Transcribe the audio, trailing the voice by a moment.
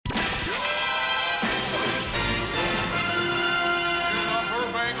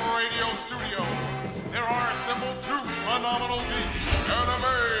phenomenal geek,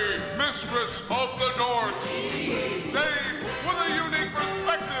 anime mistress of the dork, Dave with a unique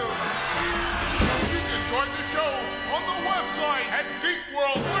perspective. You can join the show on the website at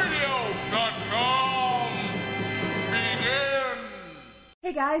geekworldradio.com. Begin.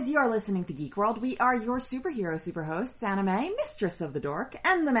 Hey guys, you are listening to Geek World. We are your superhero superhosts, anime mistress of the dork,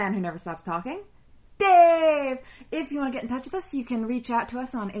 and the man who never stops talking, Dave! If you want to get in touch with us, you can reach out to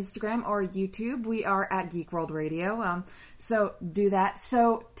us on Instagram or YouTube. We are at Geek World Radio, so do that.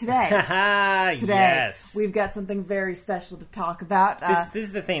 So today, yes. We've got something very special to talk about. This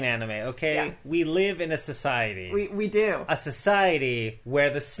is the thing, anime, okay? Yeah. We live in a society. We do. A society where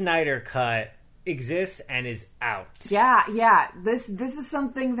the Snyder Cut exists and is out. Yeah. This is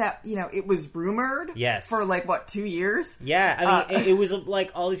something that, it was rumored Yes. for 2 years? Yeah, I mean, it was like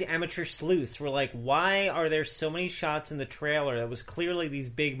all these amateur sleuths were like, why are there so many shots in the trailer that was clearly these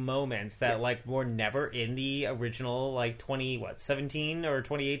big moments that were never in the original 2017 or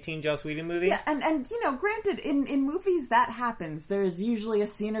 2018 Joss Whedon movie? Yeah, and granted, in movies that happens. There's usually a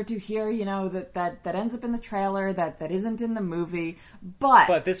scene or two here, that ends up in the trailer that isn't in the movie.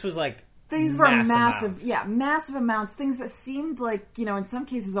 But this was these were massive amounts. things that seemed like, in some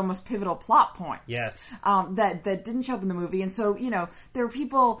cases almost pivotal plot points. Yes. That didn't show up in the movie. And so, there were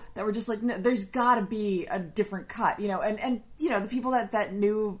people that were just like, no, there's gotta be a different cut, and the people that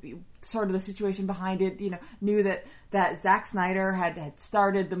knew sort of the situation behind it, knew that Zack Snyder had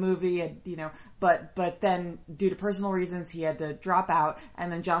started the movie, but then due to personal reasons he had to drop out,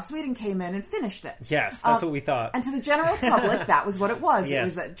 and then Joss Whedon came in and finished it. Yes, that's what we thought. And to the general public, that was what it was. Yes. It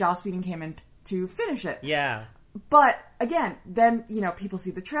was that Joss Whedon came in to finish it. Yeah. But again, then people see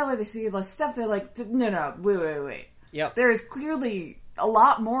the trailer, they see the stuff, they're like, no, wait. Yep. There is clearly a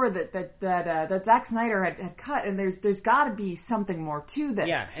lot more that Zack Snyder had cut, and there's got to be something more to this.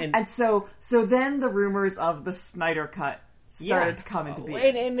 Yeah, and so then the rumors of the Snyder cut started to come into being.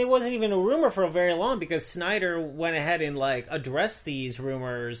 And it wasn't even a rumor for a very long, because Snyder went ahead and addressed these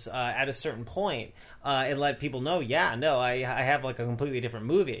rumors at a certain point and let people know, I have a completely different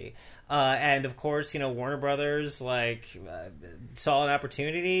movie. And of course, Warner Brothers saw an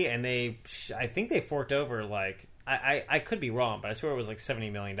opportunity, and I think they forked over I could be wrong, but I swear it was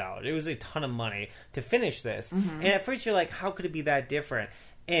 $70 million. It was a ton of money to finish this. Mm-hmm. And at first you're like, how could it be that different?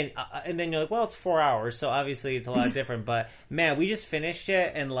 And then you're like, well, it's 4 hours, so obviously it's a lot different. But man, we just finished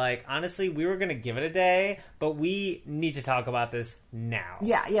it, and honestly, we were gonna give it a day, but we need to talk about this now.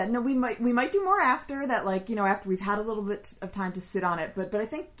 Yeah. No, we might do more after that. After we've had a little bit of time to sit on it. But I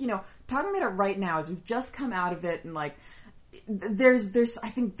think talking about it right now, as we've just come out of it, and I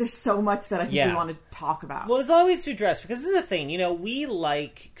think there's so much that I think we want to talk about. Well, it's always to address, because this is the thing, we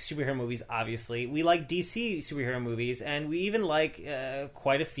like superhero movies, obviously. We like DC superhero movies, and we even like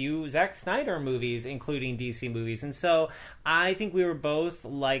quite a few Zack Snyder movies, including DC movies. And so I think we were both,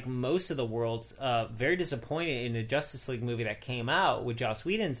 like most of the world, very disappointed in the Justice League movie that came out with Joss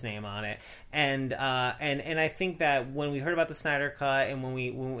Whedon's name on it. And I think that when we heard about the Snyder Cut, and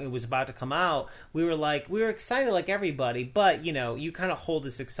when it was about to come out, we were excited like everybody, but you kind of hold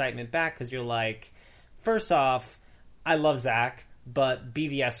this excitement back, because you're like, first off, I love Zack, but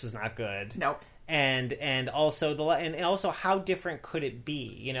BVS was not good. Nope. And also how different could it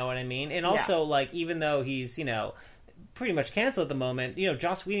be? You know what I mean? And also even though he's pretty much canceled at the moment,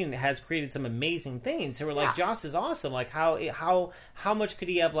 Joss Whedon has created some amazing things. So we're like, Joss is awesome. How much could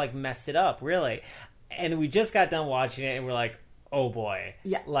he have messed it up, really? And we just got done watching it, and we're like, oh boy.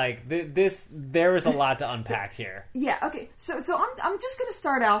 Yeah. There is a lot to unpack here. Yeah, okay. So I'm just going to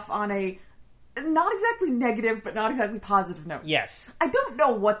start off on a not exactly negative, but not exactly positive note. Yes. I don't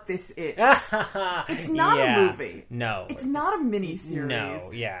know what this is. It's not a movie. No. It's not a miniseries.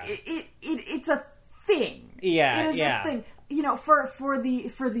 No, yeah. It's a thing. Yeah, it is a thing. For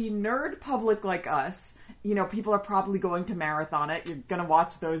the nerd public like us, people are probably going to marathon it. You're gonna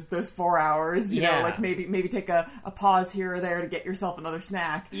watch those 4 hours. Maybe take a pause here or there to get yourself another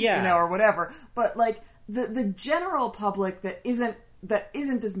snack. Yeah. Or whatever. But the general public that isn't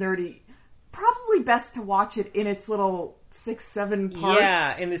as nerdy, probably best to watch it in its little 6-7 parts.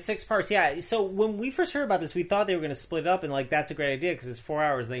 Yeah, in the 6 parts. Yeah. So when we first heard about this, we thought they were going to split it up, and that's a great idea, because it's 4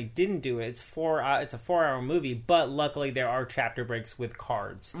 hours. They didn't do it. It's a 4-hour movie, but luckily there are chapter breaks with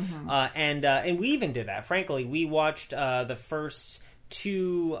cards. Mm-hmm. And we even did that. Frankly, we watched the first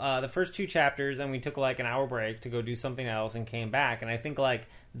two chapters, and we took an hour break to go do something else and came back. And I think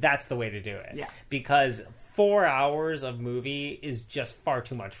that's the way to do it. Yeah. Because 4 hours of movie is just far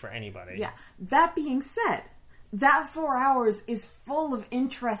too much for anybody. Yeah. That being said, that 4 hours is full of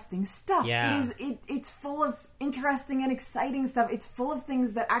interesting stuff. Yeah. It's full of interesting and exciting stuff. It's full of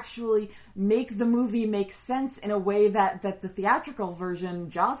things that actually make the movie make sense in a way that the theatrical version,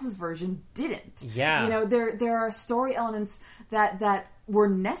 Joss's version, didn't. Yeah. You know, there are story elements that were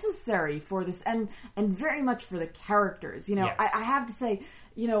necessary for this and very much for the characters. You know, Yes. I have to say,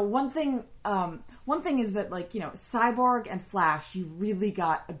 you know, one thing is that, like, you know, Cyborg and Flash, you really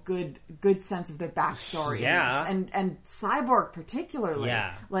got a good sense of their backstory. Yeah. In this. And Cyborg particularly.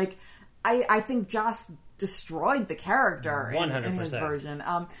 Yeah. Like, I think Joss destroyed the character in his 100%. version.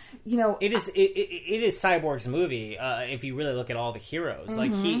 You know, It is Cyborg's movie. If you really look at all the heroes,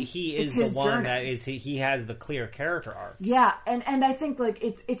 like he is the his one journey. that is he has the clear character arc. yeah, and I think, like,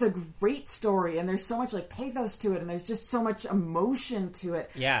 it's a great story, and there's so much, like, pathos to it, and there's just so much emotion to it.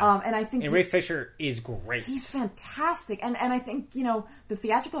 Yeah, and I think Ray Fisher is great. he's fantastic, and I think, you know, the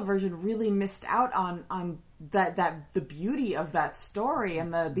theatrical version really missed out on that the beauty of that story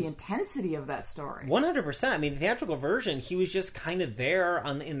and the intensity of that story. 100%. I mean, the theatrical version, he was just kind of there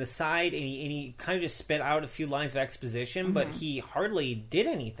in the side, and he kind of just spit out a few lines of exposition, but he hardly did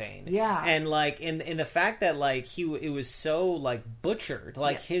anything. Yeah. And, like, in the fact that, like, it was so, like, butchered.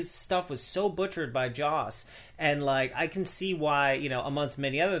 Like, Yeah. his stuff was so butchered by Joss. And, like, I can see why, you know, amongst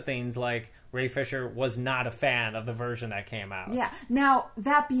many other things, like, Ray Fisher was not a fan of the version that came out. Yeah. Now,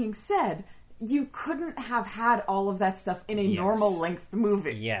 that being said, you couldn't have had all of that stuff in a Yes. normal length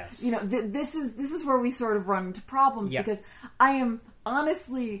movie. Yes. You know, this is where we sort of run into problems Yeah. because I am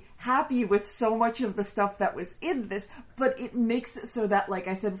honestly happy with so much of the stuff that was in this, but it makes it so that, like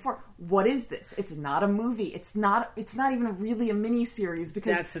I said before, what is this? It's not a movie. It's not even really a mini series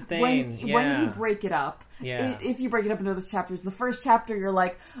because That's the thing. when Yeah. you break it up, Yeah. if you break it up into those chapters, the first chapter you're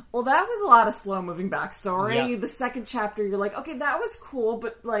like, well, that was a lot of slow moving backstory. Yeah. The second chapter you're like, okay, that was cool,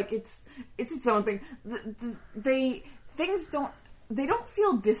 but, like, it's its own thing. They don't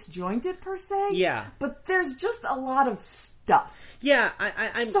feel disjointed per se. Yeah. But there's just a lot of stuff. Yeah,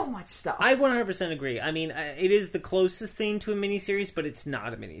 I'm So much stuff. I 100% agree. I mean, it is the closest thing to a miniseries, but it's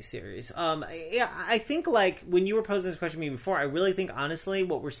not a miniseries. Yeah, I think, like, when you were posing this question to me before, I really think, honestly,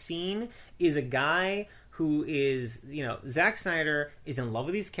 what we're seeing is a guy who is, you know, Zack Snyder is in love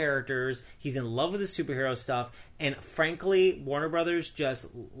with these characters. He's in love with the superhero stuff. And frankly, Warner Brothers just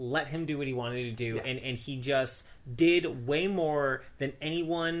let him do what he wanted to do. Yeah. And he just did way more than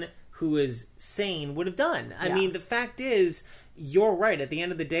anyone who is sane would have done. I Yeah. mean, the fact is, you're right. At the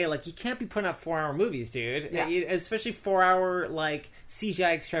end of the day, like, you can't be putting out 4-hour movies, dude. Yeah. Especially 4-hour, like,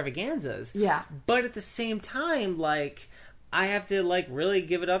 CGI extravaganzas. Yeah. But at the same time, like, I have to, like, really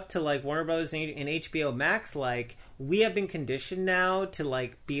give it up to, like, Warner Brothers and HBO Max. Like, we have been conditioned now to,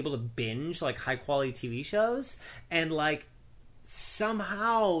 like, be able to binge, like, high-quality TV shows. And, like,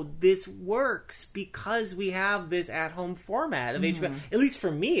 somehow this works because we have this at-home format of HBO. At least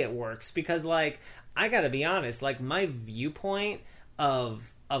for me, it works because, like, I gotta be honest, like, my viewpoint of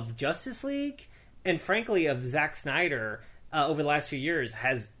Justice League and frankly of Zack Snyder over the last few years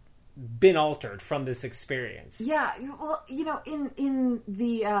has been altered from this experience. Yeah, well, you know, in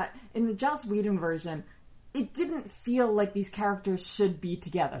the Joss Whedon version, it didn't feel like these characters should be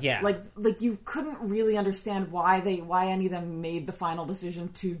together. Yeah. Like you couldn't really understand why any of them made the final decision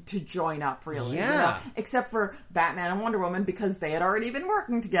to join up, really. Yeah. You know? Except for Batman and Wonder Woman, because they had already been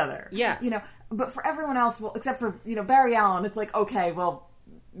working together. Yeah. You know, but for everyone else, well, except for, you know, Barry Allen, it's like, okay, well,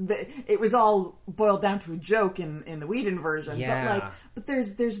 it was all boiled down to a joke in the Whedon version. Yeah. But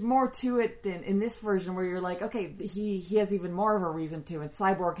there's more to it in this version where you're like, okay, he has even more of a reason to, and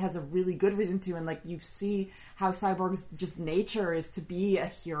Cyborg has a really good reason to, and, like, you see how Cyborg's just nature is to be a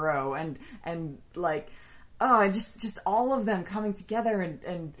hero and like, oh, just all of them coming together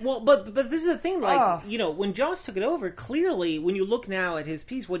and Well, but this is the thing, like, Oh. you know, when Joss took it over, clearly, when you look now at his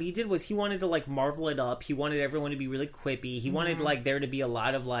piece, what he did was he wanted to, like, marvel it up. He wanted everyone to be really quippy. He wanted, like, there to be a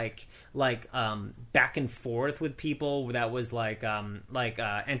lot of, like back and forth with people that was, like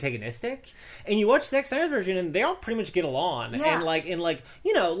antagonistic. And you watch Zack Snyder's version, and they all pretty much get along. Yeah. And,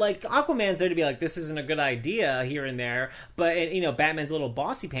 you know, like, Aquaman's there to be like, this isn't a good idea here and there. But, and, you know, Batman's a little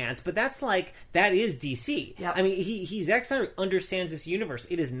bossy pants. But that's, like, that is DC. Yep. I mean, Zack Snyder understands this universe.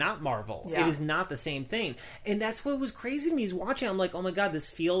 It is not Marvel. Yeah. It is not the same thing. And that's what was crazy to me is watching. I'm like, oh my god, this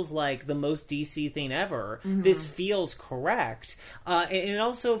feels like the most DC thing ever. This feels correct. And it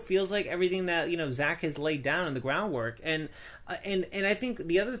also feels like everything that, you know, Zack has laid down in the groundwork. And I think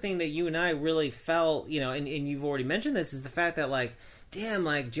the other thing that you and I really felt, you know, and you've already mentioned this, is the fact that, like, damn,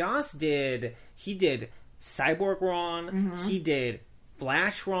 like, Joss did Cyborg wrong. He did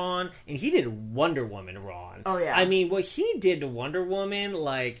Flash Ron, and he did Wonder Woman Ron. Oh, yeah. I mean, what he did to Wonder Woman,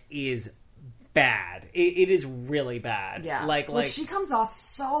 like, is bad. It is really bad. Yeah, like she comes off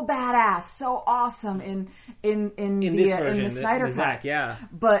so badass, so awesome in this version, in the Snyder the cut. Zack, yeah.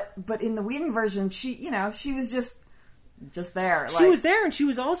 But in the Whedon version, she was just there. She was there, and she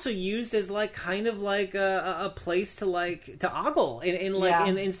was also used as like kind of like a place to ogle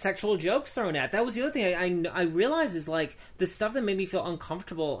and sexual jokes thrown at. That was the other thing I realized is like the stuff that made me feel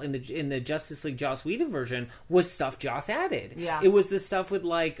uncomfortable in the Justice League Joss Whedon version was stuff Joss added. Yeah, it was the stuff with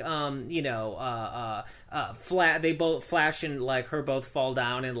like they both Flash and like her both fall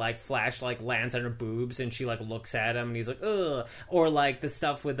down and like Flash like lands on her boobs and she like looks at him and he's like ugh, or like the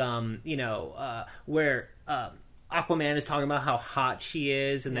stuff with where Aquaman is talking about how hot she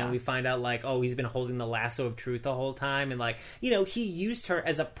is, and then we find out, like, oh, he's been holding the lasso of truth the whole time, and, like, he used her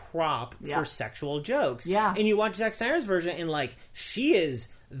as a prop for sexual jokes. Yeah. And you watch Zack Snyder's version, and, like, she is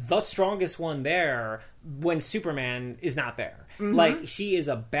the strongest one there when Superman is not there. Mm-hmm. Like, she is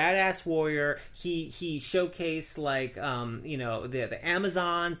a badass warrior. He showcased, like, the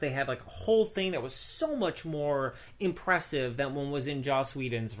Amazons. They had, like, a whole thing that was so much more impressive than what was in Joss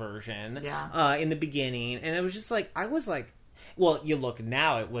Whedon's version in the beginning. And it was just, like, I was, like, well, you look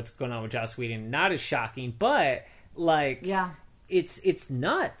now at what's going on with Joss Whedon, not as shocking, but, like, it's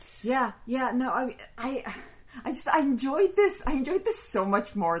nuts. Yeah, no, I enjoyed this. I enjoyed this so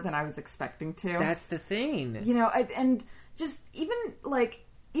much more than I was expecting to. That's the thing. And just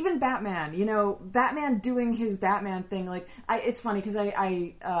even Batman, Batman doing his Batman thing. Like, it's funny because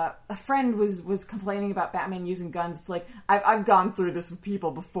a friend was complaining about Batman using guns. It's like, I've gone through this with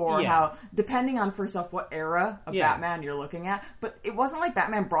people before, how depending on, first off, what era of Batman you're looking at, but it wasn't like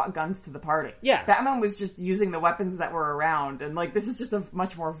Batman brought guns to the party. Yeah. Batman was just using the weapons that were around, and, like, this is just a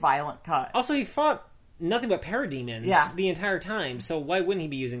much more violent cut. Also, he fought nothing but parademons the entire time, so why wouldn't he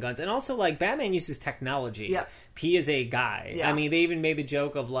be using guns? And also, like, Batman uses technology. Yep. He is a guy. Yeah. I mean, they even made the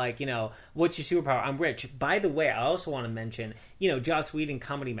joke of, like, what's your superpower? I'm rich. By the way, I also want to mention, Joss Whedon,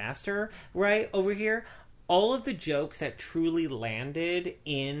 Comedy Master, right, over here. All of the jokes that truly landed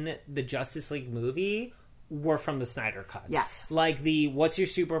in the Justice League movie were from the Snyder Cut. Yes. Like the, what's your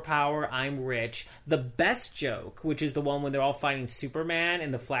superpower? I'm rich. The best joke, which is the one when they're all fighting Superman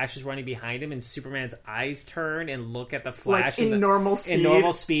and the Flash is running behind him and Superman's eyes turn and look at the Flash. Like in normal speed. In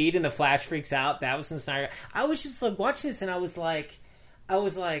normal speed and the Flash freaks out. That was from Snyder. I was just like watching this and I was like,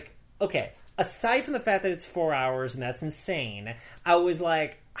 okay, aside from the fact that it's 4 hours and that's insane, I was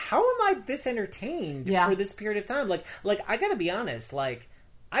like, how am I this entertained for this period of time? Like I gotta be honest, like,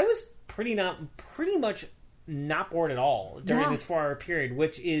 I was pretty much not bored at all during this 4 hour period,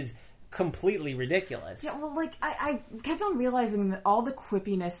 which is completely ridiculous. Yeah, well, like, I kept on realizing that all the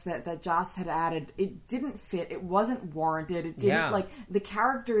quippiness that Joss had added, it didn't fit. It wasn't warranted. It didn't, like, the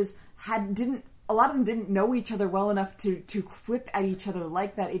characters a lot of them didn't know each other well enough to quip at each other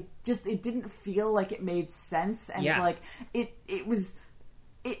like that. It didn't feel like it made sense. And, like,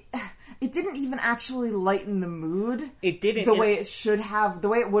 it didn't even actually lighten the mood. It didn't. The way it should have, the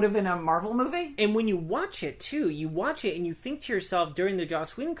way it would have in a Marvel movie. And when you watch it, too, and you think to yourself during the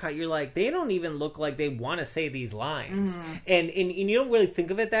Joss Whedon cut, you're like, they don't even look like they want to say these lines. Mm-hmm. And you don't really think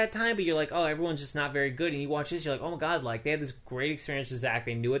of it that time, but you're like, oh, everyone's just not very good. And you watch this, you're like, oh my god, like, they had this great experience with Zack.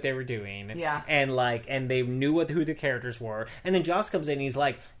 They knew what they were doing. Yeah. And they knew who the characters were. And then Joss comes in and he's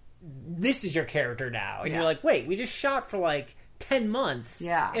like, this is your character now. And you're like, wait, we just shot for, like, 10 months.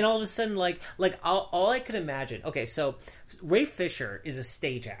 Yeah. And all of a sudden, like all I could imagine. Okay, so Ray Fisher is a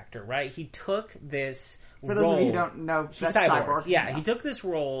stage actor, right? He took this For those of you who don't know, that's Cyborg. Yeah, he took this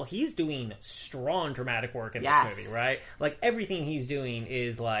role. He's doing strong dramatic work in this movie, right? Like, everything he's doing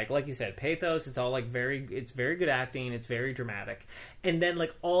is, like you said, pathos. It's all, like, it's very good acting. It's very dramatic. And then,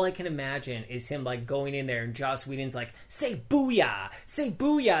 like, all I can imagine is him, like, going in there and Joss Whedon's like, say booyah!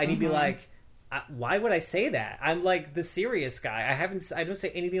 And he'd be like, why would I say that? I'm like the serious guy. I don't say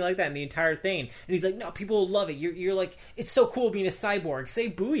anything like that in the entire thing. And he's like, no, people will love it. You're like, it's so cool being a cyborg. Say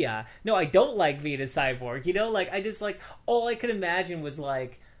booyah. No, I don't like being a cyborg. Like, I just, like, all I could imagine was,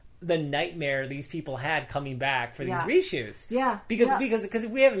 like, the nightmare these people had coming back for these reshoots. Yeah. Because if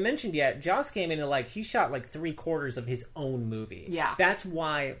we haven't mentioned yet, Joss came in and, like, he shot, like, 3/4 of his own movie. Yeah. That's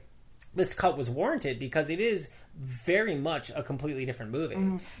why this cut was warranted, because it is very much a completely different movie.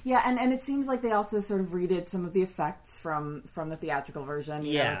 Mm-hmm. Yeah, and it seems like they also sort of redid some of the effects from the theatrical version.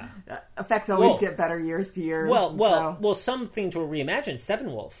 You know, effects always get better years to years. Well, some things were reimagined.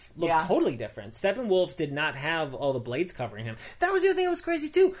 Steppenwolf looked totally different. Steppenwolf did not have all the blades covering him. That was the other thing that was crazy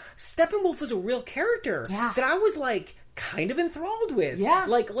too. Steppenwolf was a real character. Yeah. That I was like, kind of enthralled with. Yeah.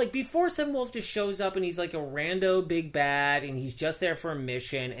 Like before, Steppenwolf just shows up and he's like a rando big bad and he's just there for a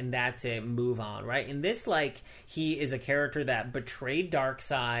mission and that's it, move on, right? In this, like, he is a character that betrayed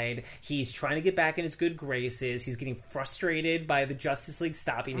Darkseid. He's trying to get back in his good graces. He's getting frustrated by the Justice League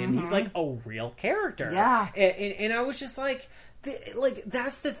stopping him. He's like a real character. Yeah. And I was just like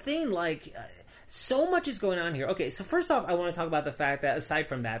that's the thing, like, so much is going on here. Okay, so first off, I want to talk about the fact that, aside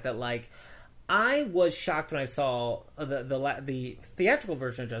from that, like, I was shocked when I saw the theatrical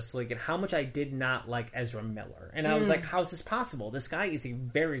version of Justice League and how much I did not like Ezra Miller. And I was like, how is this possible? This guy is a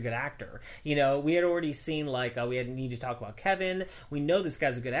very good actor. You know, we had already seen, like, we had need to talk about Kevin. We know this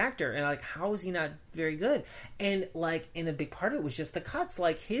guy's a good actor. And, like, how is he not very good? And, like, and a big part of it was just the cuts.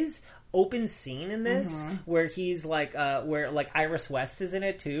 Like, his open scene in this where he's like where, like, Iris West is in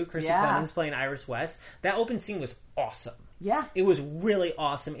it too. Chrissy Clemons playing Iris West. That open scene was awesome. Yeah. It was really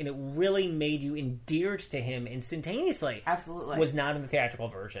awesome, and it really made you endeared to him instantaneously. Absolutely. Was not in the theatrical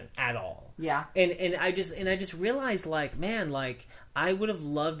version at all. Yeah. And I just realized, like, man, like, I would have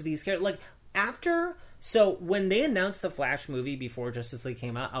loved these characters. Like, after... So, when they announced the Flash movie before Justice League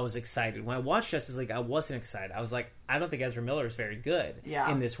came out, I was excited. When I watched Justice League, I wasn't excited. I was like, I don't think Ezra Miller is very good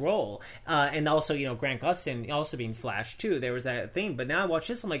in this role. And also, you know, Grant Gustin also being Flash, too. There was that thing. But now I watch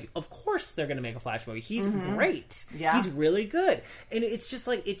this, I'm like, of course they're going to make a Flash movie. He's great. Yeah. He's really good. And it's just,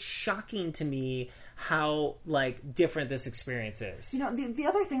 like, it's shocking to me how, like, different this experience is. You know, the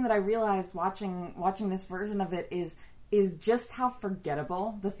other thing that I realized watching this version of it is just how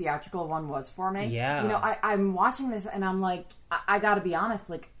forgettable the theatrical one was for me. Yeah. You know, I'm watching this and I'm like, I gotta be honest,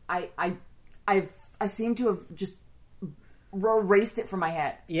 like, I seem to have just erased it from my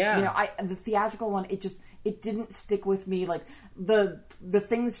head. Yeah. You know, the theatrical one, it didn't stick with me. Like, the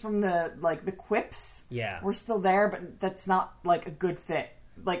things from the quips were still there, but that's not, like, a good thing.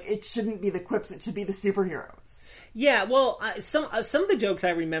 Like, it shouldn't be the quips; it should be the superheroes. Yeah, well, some of the jokes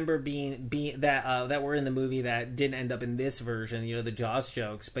I remember being that were in the movie that didn't end up in this version, you know, the Jaws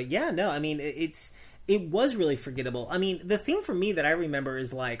jokes. But yeah, no, I mean, it was really forgettable. I mean, the thing for me that I remember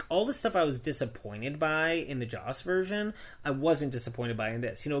is, like, all the stuff I was disappointed by in the Joss version, I wasn't disappointed by in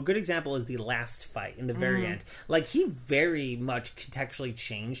this. You know, a good example is the last fight in the very end. Like, he very much contextually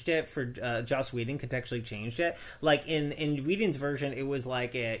changed it for Joss Whedon contextually changed it. Like, in Whedon's version, it was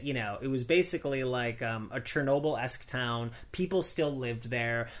like it was basically like a Chernobyl-esque town. People still lived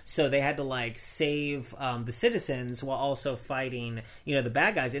there, so they had to, like, save the citizens while also fighting, you know, the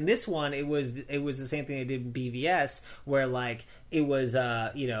bad guys. In this one, it was the same thing they did in BVS, where, like, it was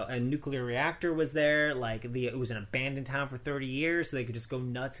you know, a nuclear reactor was there, like, it was an abandoned town for 30 years, so they could just go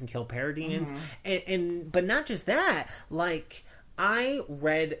nuts and kill parademons. And but not just that, like, I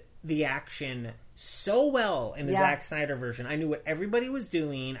read the action so well in the Zack Snyder version. I knew what everybody was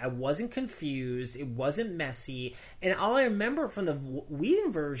doing. I wasn't confused. It wasn't messy. And all I remember from the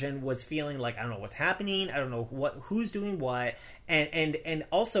Whedon version was feeling like, I don't know what's happening. I don't know who's doing what. And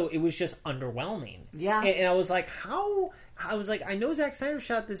also, it was just underwhelming. Yeah. And I was like, I know Zack Snyder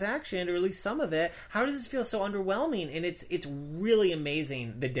shot this action, or at least some of it. How does this feel so underwhelming? And it's really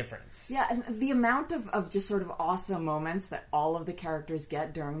amazing, the difference. Yeah, and the amount of just sort of awesome moments that all of the characters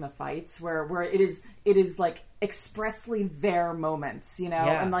get during the fights, where it is like expressly their moments, you know,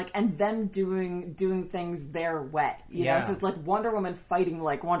 and them doing things their way, you know. So it's like Wonder Woman fighting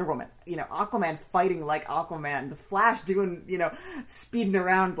like Wonder Woman, you know, Aquaman fighting like Aquaman, the Flash doing, you know, speeding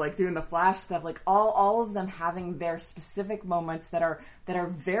around, like, doing the Flash stuff, like, all of them having their specific moments that are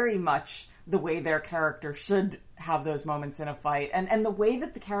very much the way their character should have those moments in a fight, and the way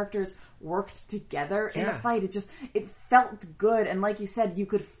that the characters worked together in the fight, it felt good. And like you said, you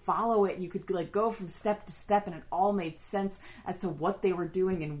could follow it, you could, like, go from step to step, and it all made sense as to what they were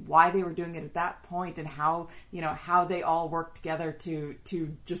doing and why they were doing it at that point, and how, you know, how they all worked together to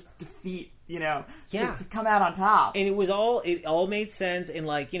just defeat, you know, to come out on top. And it all made sense. And,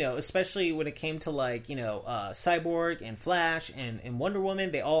 like, you know, especially when it came to, like, you know, Cyborg and Flash and Wonder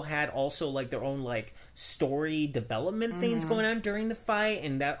Woman, they all had also, like, their own, like, story development things going on during the fight,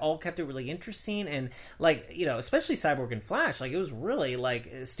 and that all kept it really interesting. And, like, you know, especially Cyborg and Flash, like, it was really,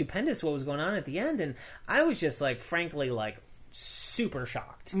 like, stupendous what was going on at the end. And I was just, like, frankly, like, super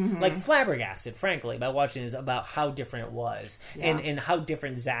shocked, like flabbergasted, frankly, by watching this, about how different it was, and how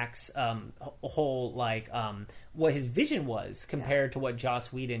different Zach's whole, like, what his vision was compared to what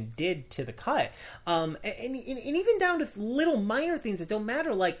Joss Whedon did to the cut, and even down to little minor things that don't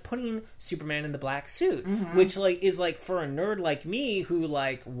matter, like putting Superman in the black suit, which, like, is, like, for a nerd like me who,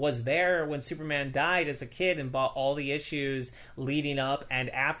 like, was there when Superman died as a kid and bought all the issues leading up and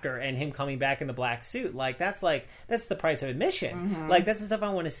after, and him coming back in the black suit, like, that's the price of admission. emotion. Like, that's the stuff I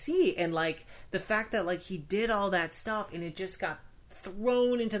want to see. And, like, the fact that, like, he did all that stuff and it just got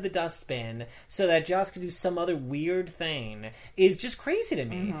thrown into the dustbin so that Joss could do some other weird thing is just crazy to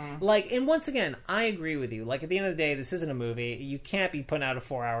me. Like, and once again, I agree with you. Like, at the end of the day, this isn't a movie. You can't be putting out a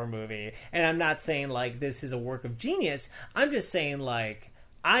 4-hour movie. And I'm not saying, like, this is a work of genius. I'm just saying, like,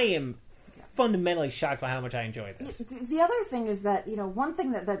 I am fundamentally shocked by how much I enjoyed this. The other thing is that, you know, one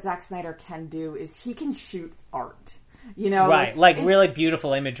thing that Zack Snyder can do is he can shoot art. You know, right, like really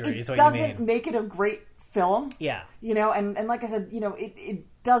beautiful imagery is what you mean. It doesn't make it a great film. Yeah. You know, and like I said, you know, it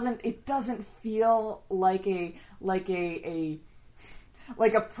doesn't feel like a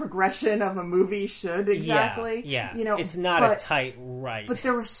progression of a movie should exactly. Yeah. You know, it's not a tight right. But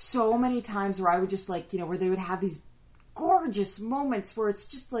there were so many times where I would just like, you know, where they would have these gorgeous moments where it's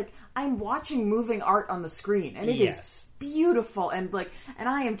just like I'm watching moving art on the screen and it is beautiful and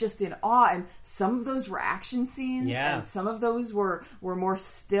I am just in awe, and some of those were action scenes and some of those were more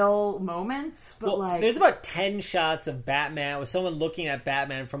still moments, but there's about 10 shots of Batman with someone looking at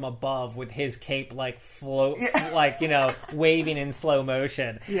Batman from above with his cape like float like, you know, waving in slow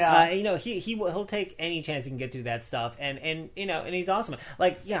motion. You know, he'll take any chance he can get to that stuff, and you know, and he's awesome.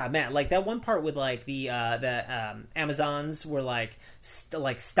 Like, man, like that one part with like the Amazons were like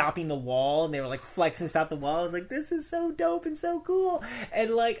stopping the wall, and they were like flexing stop the wall. I was like, this is so dope and so cool.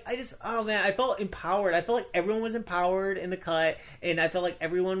 And like, I just, oh man, I felt empowered. I felt like everyone was empowered in the cut, and I felt like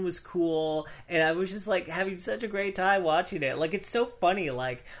everyone was cool, and I was just like having such a great time watching it. Like, it's so funny.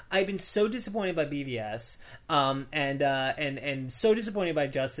 Like, I've been so disappointed by BVS, and so disappointed by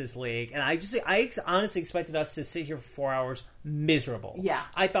Justice League, and I honestly expected us to sit here for 4 hours miserable. Yeah,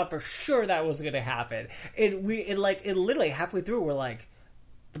 I thought for sure that was going to happen. It literally halfway through we're like,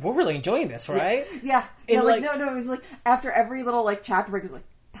 we're really enjoying this, right? Yeah. No, like, no, it was like after every little like chapter break, it was like,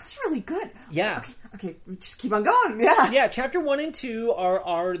 that was really good. Yeah. Okay, just keep on going. Yeah. Yeah, chapter 1 and 2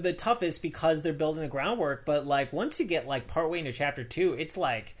 are the toughest because they're building the groundwork, but like once you get like partway into chapter 2, it's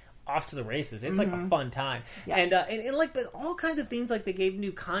like off to the races. It's like a fun time. Yeah. And like, but all kinds of things, like they gave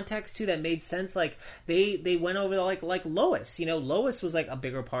new context to that made sense. Like they went over like Lois, you know, Lois was like a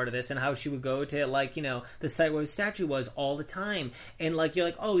bigger part of this, and how she would go to like, you know, the site where the statue was all the time. And like, you're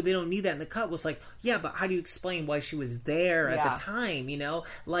like, oh, they don't need that in the cut. Was like, yeah, but how do you explain why she was there at the time? You know,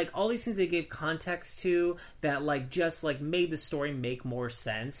 like all these things they gave context to that like just like made the story make more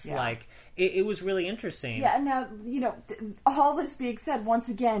sense. Yeah. Like it was really interesting. Yeah. And now, you know, all this being said, once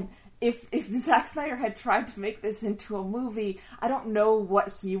again, if Zack Snyder had tried to make this into a movie, I don't know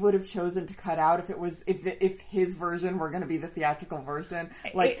what he would have chosen to cut out if his version were going to be the theatrical version.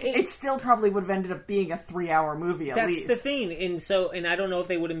 Like, it still probably would have ended up being a 3-hour movie at least. That's the thing, and I don't know if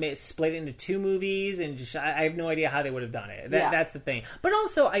they would have split it into 2 movies, and just, I have no idea how they would have done it. That's the thing. But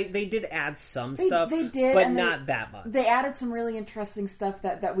also, they did add some stuff, they did, but not that much. They added some really interesting stuff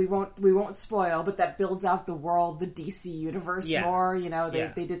that we won't spoil, but that builds out the world, the DC universe more. You know,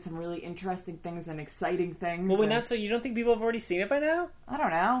 they did some really interesting things and exciting things. Well, not so. You don't think people have already seen it by now? I don't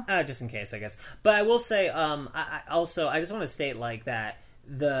know. Just in case, I guess. But I will say, I just want to state like that.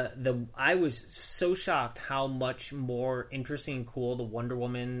 I was so shocked how much more interesting and cool the Wonder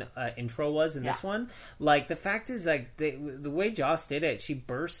Woman intro was in this one. Like, the fact is, like, the way Joss did it, she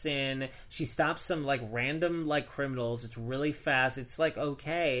bursts in, she stops some like random like criminals. It's really fast. It's like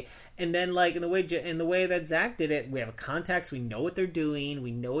okay. And then, like, in the way that Zack did it, we have a context. We know what they're doing.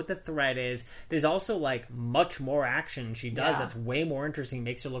 We know what the threat is. There's also, like, much more action she does that's way more interesting.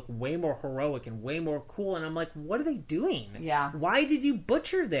 Makes her look way more heroic and way more cool. And I'm like, what are they doing? Yeah. Why did you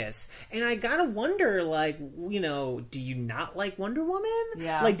butcher this? And I gotta wonder, like, you know, do you not like Wonder Woman?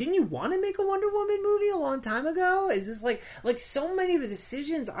 Yeah. Like, didn't you want to make a Wonder Woman movie a long time ago? Is this, like so many of the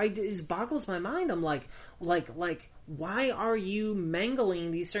decisions, it boggles my mind. I'm like, why are you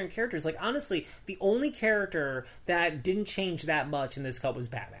mangling these certain characters? Like, honestly, the only character that didn't change that much in this cut was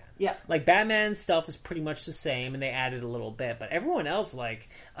Batman. Yeah. Like, Batman stuff was pretty much the same, and they added a little bit. But everyone else, like,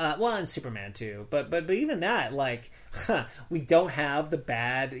 and Superman too. But even that, like, we don't have the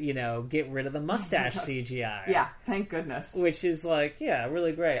bad, you know, get rid of the mustache CGI. Yeah, thank goodness. Which is, like, yeah,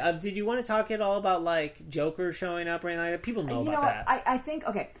 really great. Did you want to talk at all about, like, Joker showing up or anything like that? People know about that.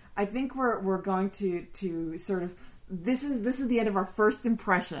 I think we're going to sort of... This is the end of our first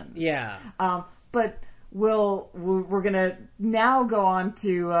impressions. Yeah. But we're gonna now go on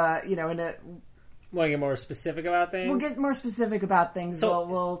to Want to get more specific about things? We'll get more specific about things. So-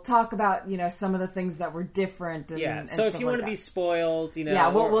 We'll talk about, some of the things that were different. And, Yeah. and So if stuff you like want to that. be spoiled, Yeah,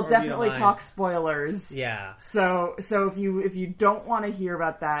 we'll or you don't definitely mind. talk spoilers. Yeah. So if you don't want to hear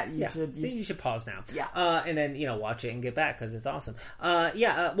about that, you should. You should pause now. Yeah. And then, watch it and get back because it's awesome.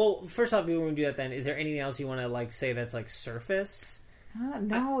 Well, first off, before we do that then, is there anything else you want to, say that's, surface?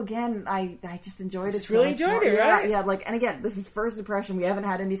 No, again, I just enjoyed it. Just really enjoyed more. it, right? Yeah, and again, this is first impression. We haven't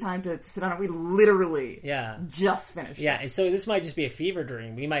had any time to sit on it. We literally just finished. Yeah, and so this might just be a fever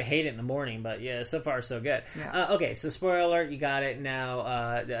dream. We might hate it in the morning, but yeah, so far so good. Yeah. Okay, so spoiler alert, you got it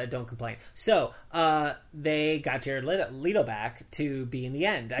now. Don't complain. So they got Jared Leto back to be in the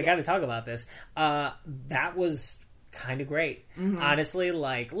end. I got to talk about this. That was kind of great, honestly.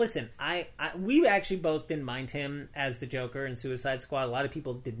 Listen, we actually both didn't mind him as the Joker in Suicide Squad. A lot of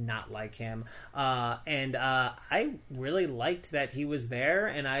people did not like him, and I really liked that he was there,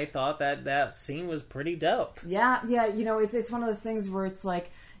 and I thought that scene was pretty dope. Yeah. It's one of those things where it's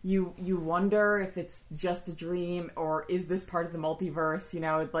like you wonder if it's just a dream or is this part of the multiverse.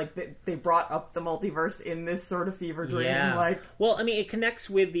 They brought up the multiverse in this sort of fever dream. Yeah. Well, I mean, it connects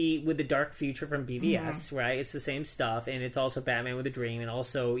with the dark future from BVS, right? It's the same stuff, and it's also Batman with a dream, and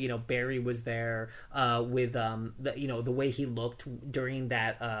also Barry was there with the way he looked during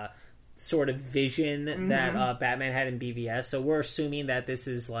that sort of vision that Batman had in BVS. So we're assuming that this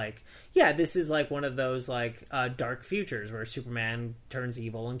is one of those dark futures where Superman turns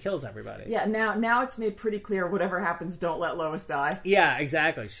evil and kills everybody. Yeah, now it's made pretty clear whatever happens, don't let Lois die. Yeah,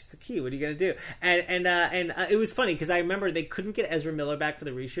 exactly. She's the key. What are you going to do? And it was funny because I remember they couldn't get Ezra Miller back for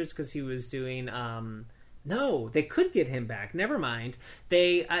the reshoots because he was doing... No, they could get him back. Never mind.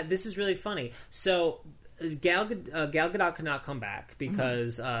 This is really funny. So... Gal Gadot could not come back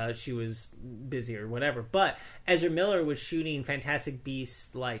because she was busy or whatever. But Ezra Miller was shooting Fantastic Beasts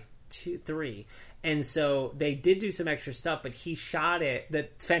 3, and so they did do some extra stuff. But he shot it. The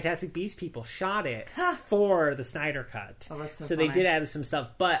Fantastic Beasts people shot it for the Snyder cut. Oh, that's so so funny. they did add some stuff,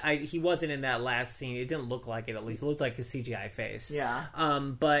 but he wasn't in that last scene. It didn't look like it. At least it looked like his CGI face. Yeah.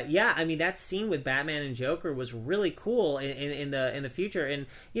 But yeah, I mean that scene with Batman and Joker was really cool in the future. And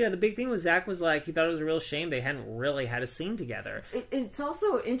the big thing was Zach was like he thought it was a real shame they hadn't really had a scene together. It's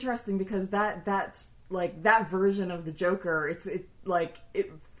also interesting because that's that version of the Joker. It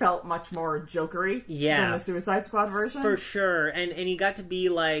felt much more Jokery than the Suicide Squad version. For sure. And he got to be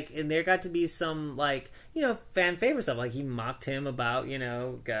and there got to be some fan favorite stuff. He mocked him about,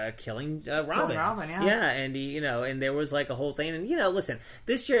 killing Robin. Killing Robin, yeah. Yeah, and he, and there was a whole thing. And, listen,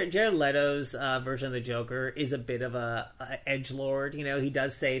 this Jared Leto's version of the Joker is a bit of a edgelord. He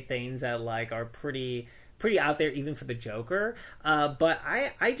does say things that are pretty out there even for the Joker, but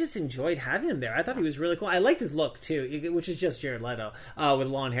I just enjoyed having him there. I thought he was really cool. I liked his look too, which is just Jared Leto with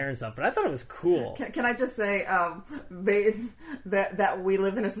long hair and stuff, but I thought it was cool. Can I just say that we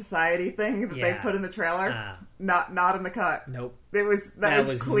live in a society thing that they put in the trailer, not in the cut. Nope. That was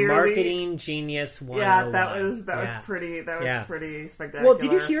clearly marketing genius 101. Yeah, that was pretty spectacular. Well,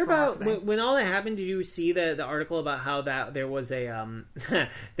 did you hear about when all that happened? Did you see the article about how that there was a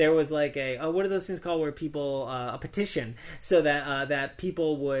there was what are those things called where people a petition so that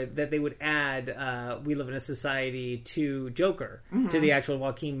they would add We Live in a Society to Joker to the actual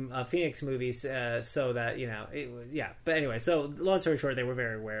Joaquin Phoenix movies so that But anyway, so long story short, they were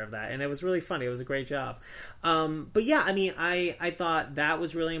very aware of that, and it was really funny. It was a great job. But yeah, I mean, I thought that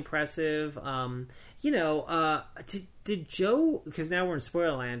was really impressive. Did Joe? Because now we're in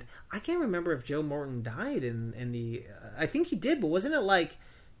Spoilerland. I can't remember if Joe Morton died in the. I think he did, but wasn't it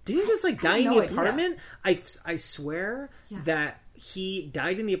didn't he just die in the apartment? I swear that he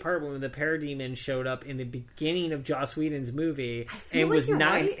died in the apartment when the Parademon showed up in the beginning of Joss Whedon's movie and was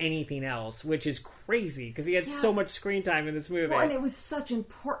not in anything else, which is crazy because he had so much screen time in this movie. Well, and it was such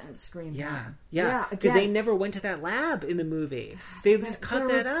important screen time. Yeah, because they never went to that lab in the movie. They just cut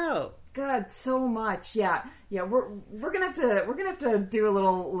that out. God, so much. Yeah. We're gonna have to do a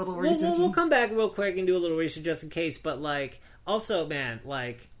little research. We'll come back real quick and do a little research just in case. But also, man,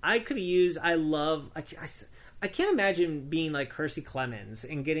 I could have used. I can't imagine being Kiersey Clemons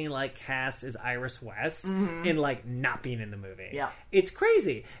and getting cast as Iris West and not being in the movie. Yeah, it's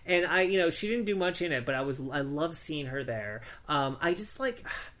crazy. And she didn't do much in it, but I love seeing her there. I just I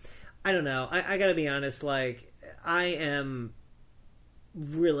don't know. I gotta be honest. I am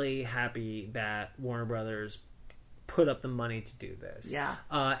really happy that Warner Brothers put up the money to do this. Yeah.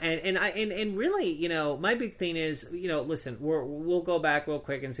 And really, my big thing is, listen, we'll go back real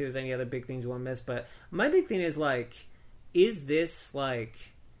quick and see if there's any other big things we want to miss. But my big thing is is this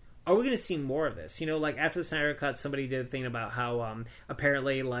are we going to see more of this? You know, like after the Snyder Cut, somebody did a thing about how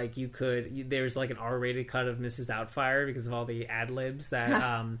apparently, like there's like an R-rated cut of Mrs. Doubtfire because of all the ad libs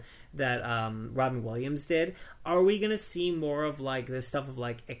that Robin Williams did. Are we going to see more of like this stuff of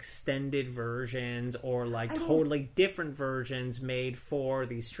like extended versions or like totally different versions made for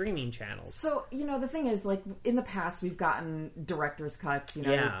these streaming channels? So, you know, the thing is, like, in the past we've gotten director's cuts, you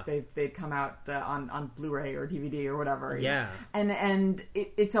know, they'd come out on Blu-ray or DVD or whatever. Yeah. Know? And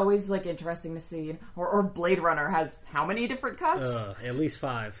it's always like interesting to see, or Blade Runner has how many different cuts? At least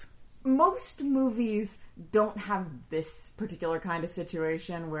 5. Most movies don't have this particular kind of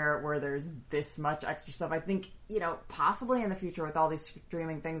situation where there's this much extra stuff. I think, you know, possibly in the future with all these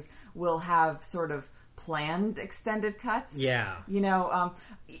streaming things, we'll have sort of planned extended cuts. Yeah. You know,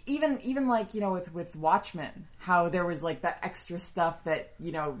 even like, you know, with Watchmen, how there was like that extra stuff that,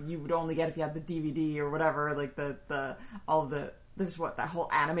 you know, you would only get if you had the DVD or whatever, like there's that whole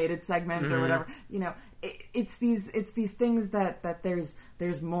animated segment or whatever, you know, it's these things that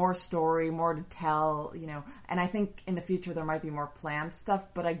there's more story, more to tell, you know, and I think in the future there might be more planned stuff,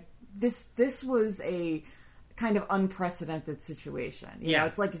 but this was a kind of unprecedented situation. You know,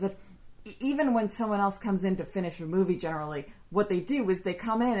 it's like you said, even when someone else comes in to finish a movie, generally what they do is they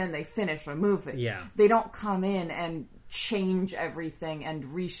come in and they finish a movie. Yeah. They don't come in and change everything and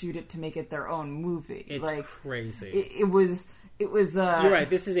reshoot it to make it their own movie. It's like crazy. It was You're right.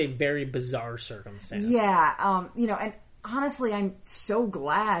 This is a very bizarre circumstance. Yeah. You know, and honestly, I'm so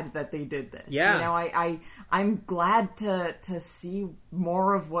glad that they did this. Yeah. You know, I'm glad to see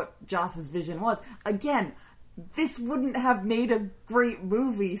more of what Joss's vision was. Again, this wouldn't have made a great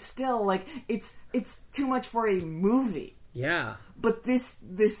movie still. Like, it's too much for a movie. Yeah. But this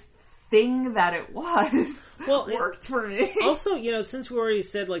thing that it was worked for me. Also, you know, since we already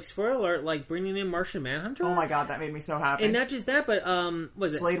said, like, spoiler alert, like, bringing in Martian Manhunter. Oh my god, that made me so happy. And not just that, but,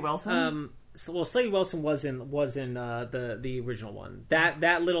 was it? Slade Wilson? Well, Slade Wilson was in the original one.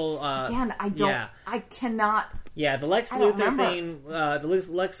 That little again, I cannot. Yeah, the Lex Luthor thing. The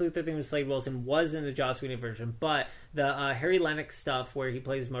Lex Luthor thing with Slade Wilson was in the Joss Whedon version, but the Harry Lennox stuff where he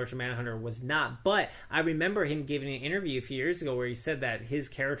plays Martian Manhunter was not. But I remember him giving an interview a few years ago where he said that his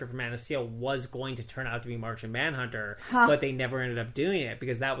character from Man of Steel was going to turn out to be Martian Manhunter, but they never ended up doing it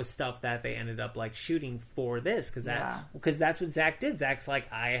because that was stuff that they ended up like shooting for this because that's what Zack did. Zack's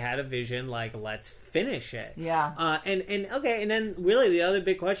like, I had a vision, like, let's finish it. Yeah. And then really the other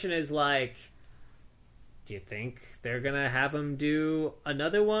big question is like, do you think they're gonna have him do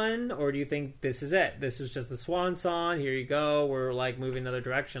another one, or do you think this is it? This was just the swan song. Here you go. We're like moving another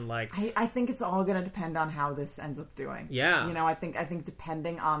direction. Like, I think it's all gonna depend on how this ends up doing. Yeah, you know, I think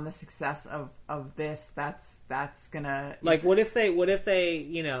depending on the success of this, that's gonna like. What if they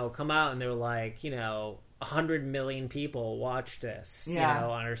you know come out and they're like, you know, 100 million people watch this, you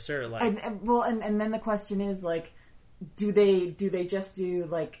know, on our cert, like, and then the question is like, do they just do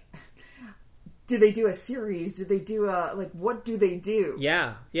like. Do they do a series? Do they do a, like, what do they do?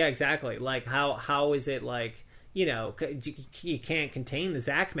 Yeah, exactly. Like, how is it, like, you know, you can't contain the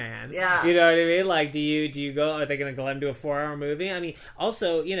Zack man. Yeah. You know what I mean? Like, do you go, are they going to let him do a 4-hour movie? I mean,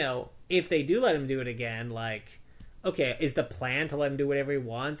 also, you know, if they do let him do it again, like, okay, is the plan to let him do whatever he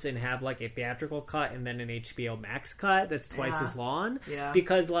wants and have, like, a theatrical cut and then an HBO Max cut that's twice as long? Yeah.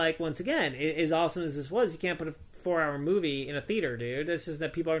 Because, like, once again, as awesome as this was, you can't put a 4-hour movie in a theater, dude. This is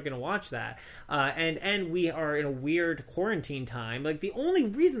that people aren't going to watch that. And we are in a weird quarantine time. Like, the only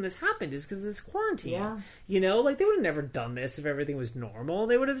reason this happened is because of this quarantine. Yeah. You know, like, they would have never done this if everything was normal.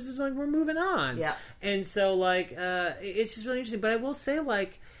 They would have just like, we're moving on. Yeah. And so, like, it's just really interesting. But I will say,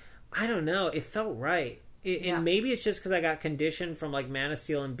 like, I don't know. It felt right. And maybe it's just because I got conditioned from, like, Man of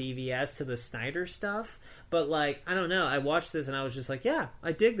Steel and BVS to the Snyder stuff. But, like, I don't know. I watched this and I was just like, yeah,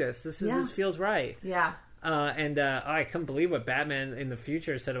 I dig this. This feels right. Yeah. I couldn't believe what Batman in the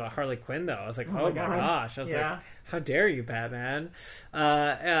future said about Harley Quinn, though. I was like, oh my gosh. I was like, how dare you, Batman?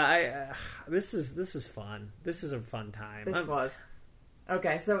 This was fun. This was a fun time. This was.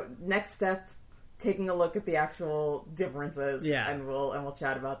 Okay, so next step, taking a look at the actual differences, and we'll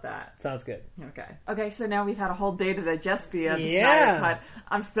chat about that. Sounds good. Okay. So now we've had a whole day to digest the Snyder Cut.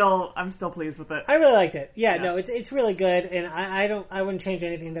 I'm still pleased with it. I really liked it. No, it's really good, and I wouldn't change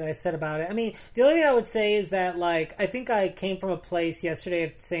anything that I said about it. I mean, the only thing I would say is that, like, I think I came from a place yesterday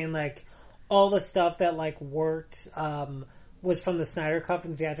of saying, like, all the stuff that, like, worked was from the Snyder Cut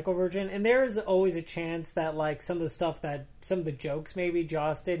from the theatrical version, and there is always a chance that, like, some of the jokes maybe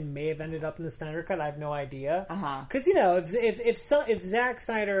Joss did may have ended up in the Snyder Cut. I have no idea. Because, you know, if Zack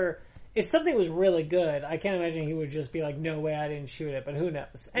Snyder, if something was really good, I can't imagine he would just be like, no way, I didn't shoot it, but who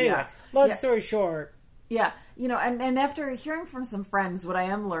knows. Anyway, long story short, Yeah, and after hearing from some friends, what I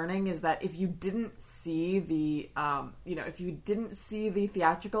am learning is that if you didn't see the, if you didn't see the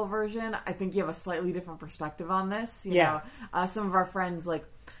theatrical version, I think you have a slightly different perspective on this. You know, some of our friends, like,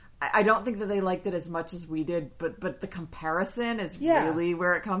 I don't think that they liked it as much as we did, but the comparison is really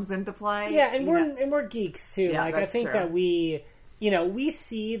where it comes into play. Yeah, and we're geeks too. Yeah, like, I think true. that we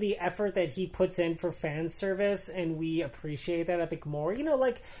see the effort that he puts in for fan service, and we appreciate that, I think, more.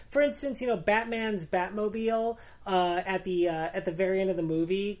 Like, for instance, Batman's Batmobile at the very end of the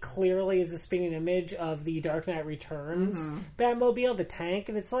movie clearly is a spinning image of the Dark Knight Returns Batmobile, the tank,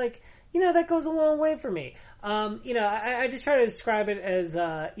 and it's like, that goes a long way for me. I just try to describe it as,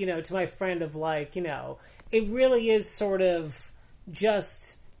 to my friend of, like, it really is sort of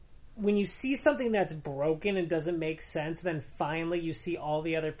just... when you see something that's broken and doesn't make sense, then finally you see all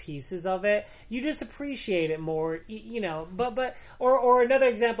the other pieces of it, you just appreciate it more, or another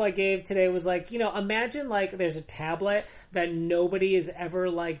example I gave today was, like, imagine, like, there's a tablet that nobody has ever,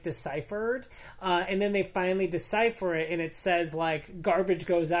 like, deciphered, and then they finally decipher it, and it says, like, garbage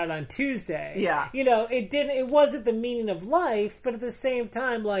goes out on Tuesday. Yeah. It wasn't the meaning of life, but at the same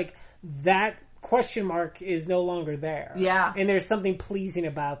time, like, that question mark is no longer there. Yeah. And there's something pleasing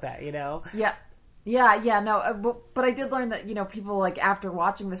about that, Yeah. Yeah, no, but I did learn that, people, like, after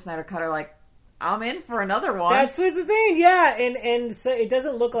watching the Snyder Cut are like, I'm in for another one. That's what the thing, yeah. And so it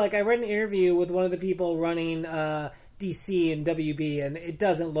doesn't look like... I read an interview with one of the people running DC and WB, and it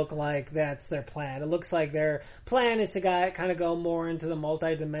doesn't look like that's their plan. It looks like their plan is to kind of go more into the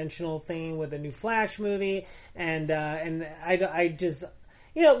multi-dimensional thing with a new Flash movie, and I just...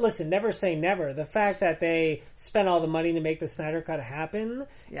 listen, never say never. The fact that they spent all the money to make the Snyder Cut happen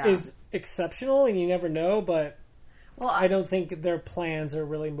is exceptional, and you never know, but I don't think their plans are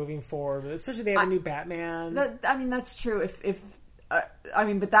really moving forward, especially they have a new Batman. That's true.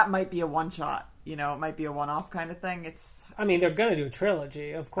 But that might be a one-shot. It might be a one-off kind of thing. They're going to do a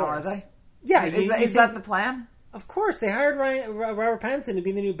trilogy, of course. Oh, are they? Yeah. Is that the plan? Of course, they hired Robert Pattinson to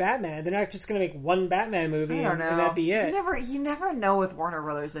be the new Batman. They're not just going to make one Batman movie and that be it. You never know with Warner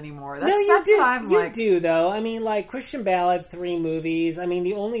Brothers anymore. You do, though. Like, Christian Bale had 3 movies.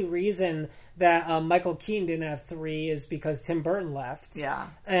 The only reason that Michael Keaton didn't have 3 is because Tim Burton left. Yeah.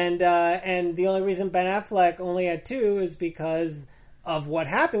 And the only reason Ben Affleck only had 2 is because of what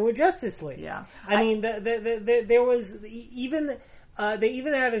happened with Justice League. Yeah. There was even... They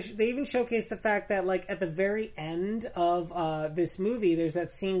even showcased the fact that, like, at the very end of this movie, there's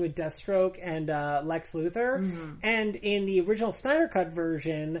that scene with Deathstroke and Lex Luthor, and in the original Snyder Cut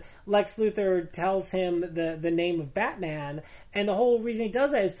version, Lex Luthor tells him the name of Batman, and the whole reason he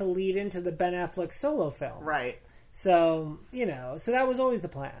does that is to lead into the Ben Affleck solo film. Right. So, so that was always the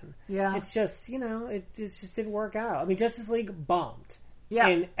plan. Yeah. It's just, it just didn't work out. Justice League bombed. Yeah.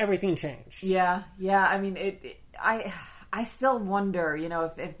 And everything changed. Yeah. I still wonder,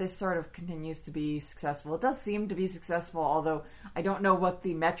 if this sort of continues to be successful. It does seem to be successful, although I don't know what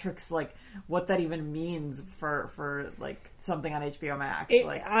the metrics, like, what that even means for like, something on HBO Max.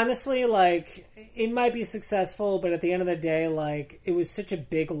 Honestly, like, it might be successful, but at the end of the day, like, it was such a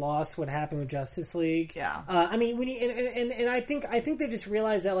big loss what happened with Justice League. Yeah. I think they just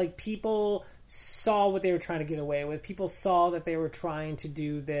realized that, like, people saw what they were trying to get away with. People saw that they were trying to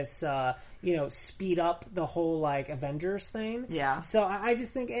do this, speed up the whole, like, Avengers thing. Yeah. So I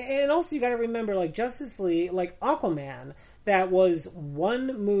just think, and also you got to remember, like, Justice League, like, Aquaman, that was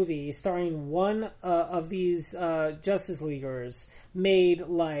one movie starring one of these Justice Leaguers, made,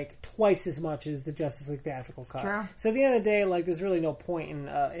 like, twice as much as the Justice League theatrical cut. True. So at the end of the day, like, there's really no point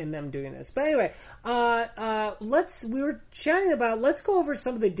in them doing this. But anyway, we were chatting about, let's go over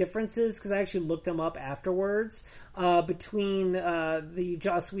some of the differences, because I actually looked them up afterwards, between the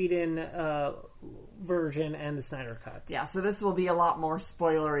Joss Whedon version and the Snyder Cut. Yeah, so this will be a lot more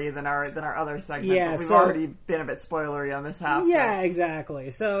spoilery than our other segment. Yeah, but we've already been a bit spoilery on this half. Yeah, so. Exactly.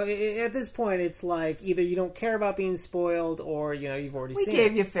 So at this point, it's like either you don't care about being spoiled, or you've already seen it. We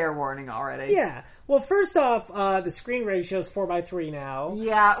gave you fair warning already. Yeah. Well, first off, the screen ratio is 4:3 now.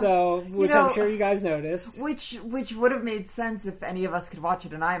 Yeah. So, which I'm sure you guys noticed. Which would have made sense if any of us could watch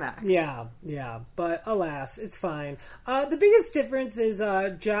it in IMAX. Yeah. But alas, it's fine. The biggest difference is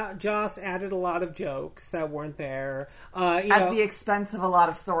Joss added a lot of jokes that weren't there. At the expense of a lot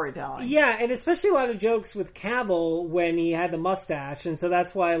of storytelling. Yeah, and especially a lot of jokes with Cavill when he had the mustache. And so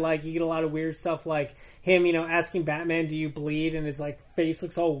that's why, like, you get a lot of weird stuff like him, asking Batman, do you bleed? And his, like, face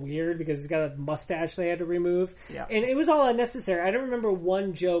looks all weird because he's got a mustache they had to remove. Yeah. And it was all unnecessary. I don't remember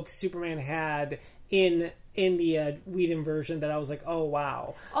one joke Superman had in the Whedon version that I was like, oh,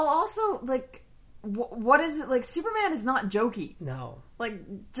 wow. Oh, also, like, what is it like? Superman is not jokey. No. Like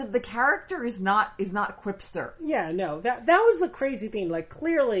the character is not quipster. Yeah, no. That was the crazy thing. Like,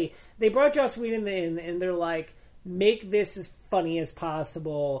 clearly they brought Joss Whedon in and they're like, make this as funny as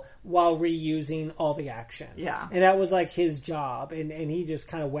possible while reusing all the action. Yeah. And that was like his job, and he just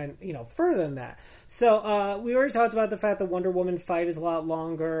kind of went, further than that. So we already talked about the fact that Wonder Woman fight is a lot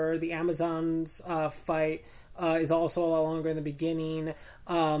longer. The Amazons fight is also a lot longer in the beginning.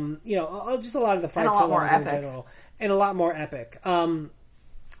 Just a lot of the fights are longer in general. And a lot more epic.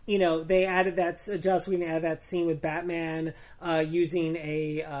 They added that. Joss Whedon added that scene with Batman using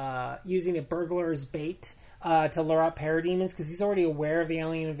a burglar's bait to lure out parademons, because he's already aware of the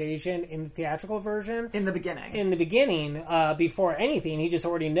alien invasion in the theatrical version. In the beginning, before anything, he just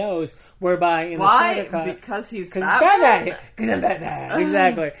already knows. Whereby in the Snyder Cut, because he's Batman. Because I'm Batman.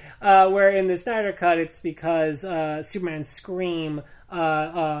 Exactly. Where in the Snyder Cut, it's because Superman's scream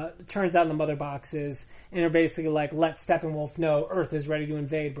turns on the mother boxes and are basically like, let Steppenwolf know Earth is ready to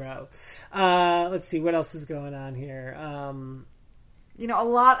invade, bro. Let's see what else is going on here. A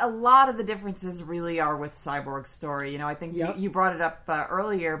lot of the differences really are with Cyborg's story. I think you brought it up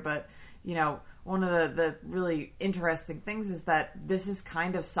earlier, but one of the really interesting things is that this is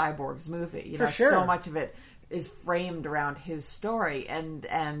kind of Cyborg's movie. For sure. So much of it is framed around his story, and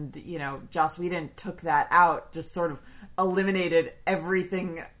Joss Whedon took that out, just sort of eliminated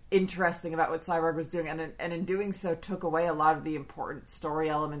everything interesting about what Cyborg was doing, and in doing so took away a lot of the important story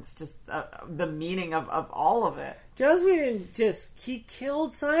elements, just the meaning of all of it. Joss Whedon he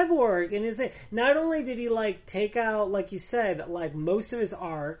killed Cyborg in his thing. Not only did he take out, like you said, most of his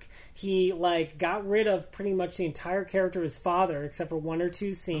arc, he got rid of pretty much the entire character of his father except for one or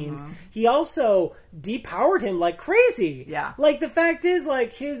two scenes. Mm-hmm. He also depowered him like crazy. Yeah. The fact is,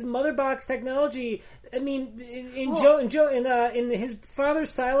 his mother box technology, I mean, in his father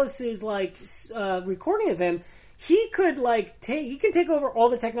Silas's recording of him, he could he can take over all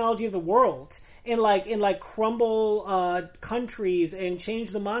the technology of the world and crumble countries and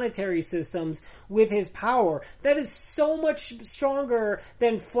change the monetary systems with his power. That is so much stronger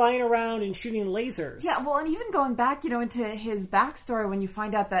than flying around and shooting lasers. Yeah, well, and even going back, into his backstory, when you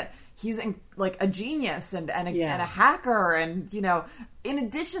find out that he's a genius and a hacker, and in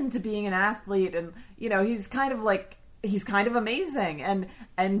addition to being an athlete, and he's kind of amazing,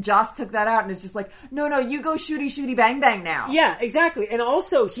 and Joss took that out and is just like, no, you go shooty bang bang now. Yeah, exactly. And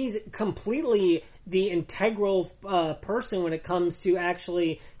also he's completely the integral person when it comes to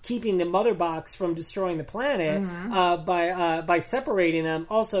actually keeping the mother box from destroying the planet. Mm-hmm. By separating them.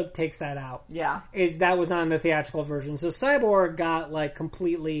 Also takes that out. Yeah, that was not in the theatrical version. So Cyborg got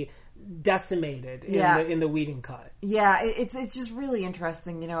completely decimated in the Whedon cut. Yeah, it's just really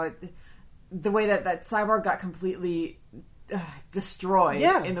interesting, the way that Cyborg got completely destroyed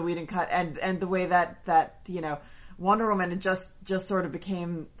in the Whedon cut, and the way that Wonder Woman just sort of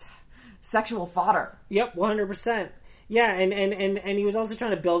became sexual fodder. Yep, 100%. Yeah, and he was also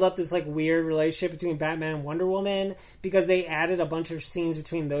trying to build up this weird relationship between Batman and Wonder Woman, because they added a bunch of scenes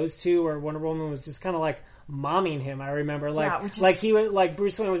between those two where Wonder Woman was just kind of momming him. I remember he was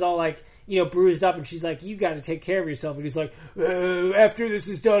Bruce Wayne was all bruised up, and she's like, you got to take care of yourself, and he's like, after this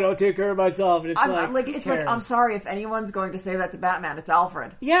is done, I'll take care of myself. And it's I'm sorry, if anyone's going to say that to Batman, it's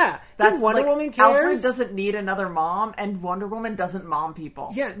Alfred. Yeah, that's Wonder Woman cares. Alfred doesn't need another mom, and Wonder Woman doesn't mom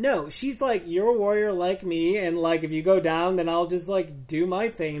people. Yeah, no, she's you're a warrior like me, and if you go down, then I'll just do my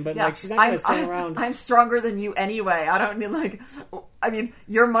thing. But she's not going to stand around. I'm stronger than you anyway. I don't need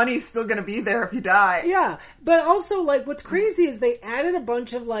your money's still going to be there if you die. Yeah, but also what's crazy is they added a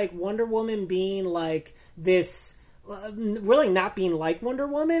bunch of Wonder Woman being this really not being like Wonder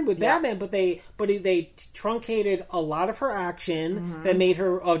Woman with Batman, but they truncated a lot of her action that made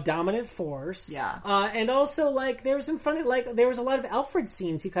her a dominant force. Yeah, and also there was some funny there was a lot of Alfred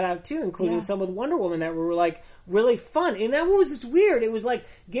scenes he cut out too, including some with Wonder Woman that were really fun. And that was just weird. It was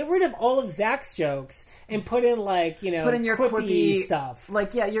get rid of all of Zach's jokes and put in put in your quippy stuff.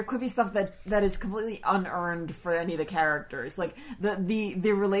 Your quippy stuff that is completely unearned for any of the characters.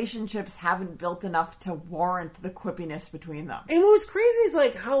 The relationships haven't built enough to warrant the quippiness between them. And what was crazy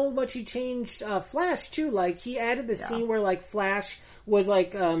is how much he changed Flash too. He added the scene where Flash was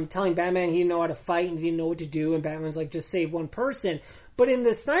telling Batman he didn't know how to fight and he didn't know what to do, and Batman's just save one person. But in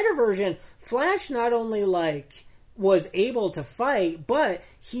the Snyder version, Flash not only was able to fight, but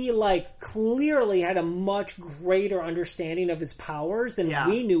he clearly had a much greater understanding of his powers than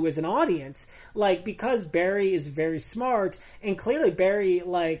we knew as an audience. Because Barry is very smart, and clearly Barry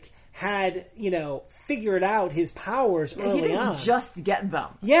had, figured out his powers early on. He didn't just get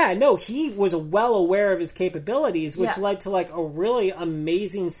them. Yeah, no, he was well aware of his capabilities, which led to like a really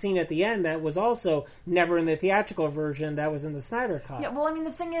amazing scene at the end that was also never in the theatrical version, that was in the Snyder Cut. Yeah, well, I mean,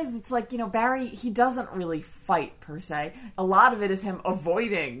 the thing is, it's like, Barry, he doesn't really fight, per se. A lot of it is him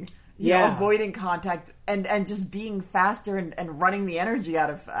avoiding... avoiding contact and just being faster and running the energy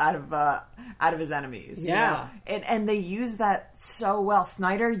out of his enemies. Yeah, and they use that so well.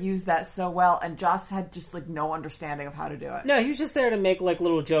 Snyder used that so well, and Joss had just like no understanding of how to do it. No, he was just there to make like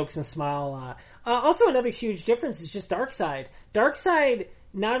little jokes and smile a lot. Also, another huge difference is just Darkseid. Darkseid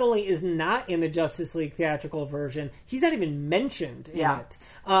not only is not in the Justice League theatrical version, he's not even mentioned in it.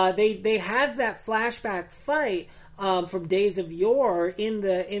 They have that flashback fight. From Days of Yore in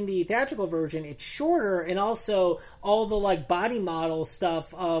the theatrical version. It's shorter, and also all the like body model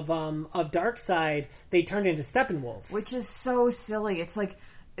stuff of Darkseid they turned into Steppenwolf, which is so silly. It's like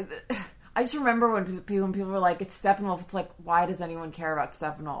I just remember when people were like, "It's Steppenwolf." It's like, why does anyone care about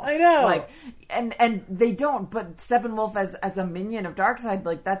Steppenwolf? I know, like, and they don't. But Steppenwolf as a minion of Darkseid,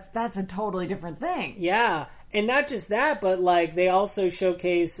 like that's a totally different thing. Yeah. And not just that, but like they also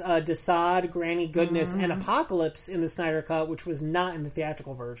showcase Desaad, Granny Goodness, and Apocalypse in the Snyder Cut, which was not in the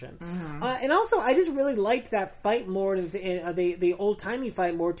theatrical version. And also, I just really liked that fight more, the old timey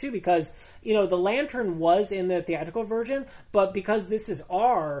fight more too, because the Lantern was in the theatrical version, but because this is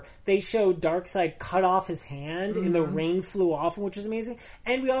R, they showed Darkseid cut off his hand, and the rain flew off, which was amazing.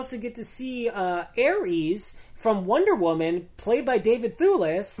 And we also get to see Ares from Wonder Woman, played by David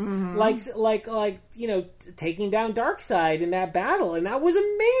Thewlis, taking down Darkseid in that battle, and that was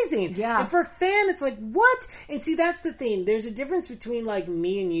amazing. Yeah. And for a fan, it's like, what? And see, that's the thing. There's a difference between like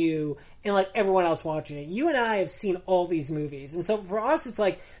me and you and like everyone else watching it. You and I have seen all these movies, and so for us, it's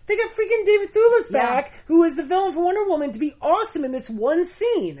like they got freaking David Thewlis back, who is the villain for Wonder Woman, to be awesome in this one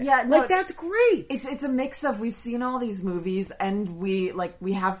scene. Yeah, like that's great. It's a mix of, we've seen all these movies, and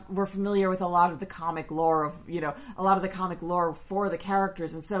we're familiar with a lot of the comic lore of for the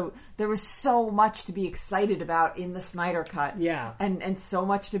characters, and so there was so much to be excited about in the Snyder Cut, and so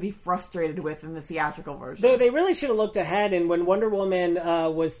much to be frustrated with in the theatrical version. They really should have looked ahead, and when Wonder Woman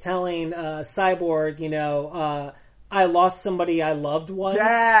was telling Cyborg, I lost somebody I loved once.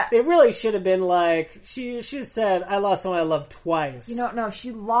 Yeah. They really should have been like, she said, I lost someone I loved twice. No,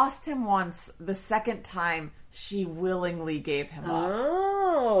 she lost him once. The second time, she willingly gave him up.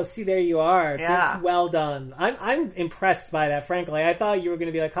 Oh, see, there you are. Yeah. That's well done. I'm impressed by that, frankly. I thought you were going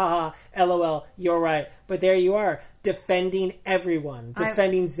to be like, haha, LOL, you're right. But there you are, defending everyone.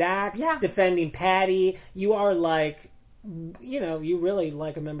 Defending Zach, defending Patty. You are like... you really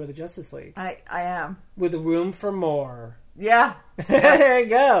like a member of the Justice League. I am. With room for more. Yeah. There you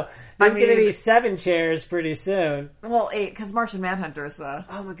go. There's going to be 7 chairs pretty soon. Well, 8, because Martian Manhunter's...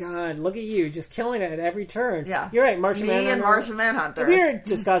 Oh my god, look at you, just killing it at every turn. Yeah. You're right, Martian Manhunter. Me and Martian Manhunter. We already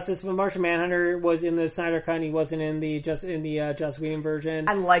discussed this, but Martian Manhunter was in the Snyder Cut, and he wasn't in the Joss Whedon version.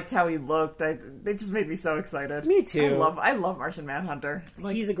 I liked how he looked. They just made me so excited. Me too. I love Martian Manhunter.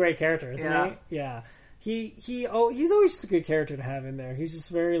 He's a great character, isn't he? Yeah. He's always just a good character to have in there. He's just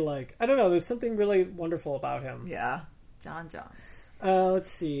very like, I don't know, there's something really wonderful about him. Yeah. John Johns.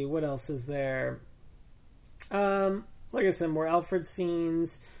 Let's see, what else is there? Like I said, more Alfred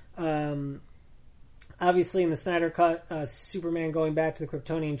scenes. Obviously, in the Snyder Cut, Superman going back to the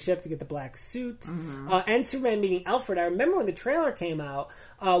Kryptonian ship to get the black suit. And Superman meeting Alfred. I remember when the trailer came out,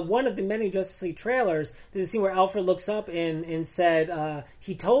 one of the many Justice League trailers, there's a scene where Alfred looks up and said,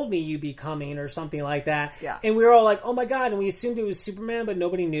 he told me you'd be coming, or something like that. Yeah. And we were all like, oh my god, and we assumed it was Superman, but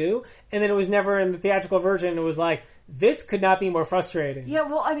nobody knew. And then it was never in the theatrical version. It was like, this could not be more frustrating. Yeah,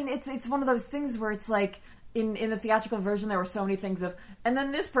 well, I mean, it's one of those things where it's like, in the theatrical version, there were so many things of, and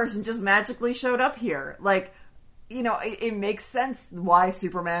then this person just magically showed up here. Like, it makes sense why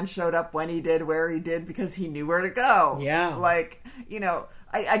Superman showed up when he did, where he did, because he knew where to go. Yeah. Like,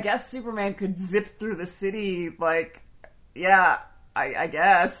 I guess Superman could zip through the city, like, I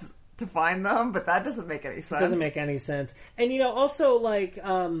guess, to find them, but that doesn't make any sense. It doesn't make any sense. And, also, like,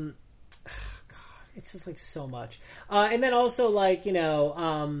 God, it's just, like, so much. And then also, like,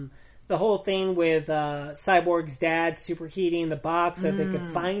 the whole thing with Cyborg's dad superheating the box so that they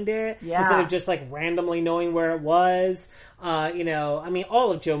could find it instead of just like randomly knowing where it was. I mean,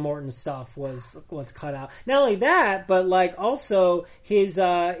 all of Joe Morton's stuff was cut out. Not only that, but like also his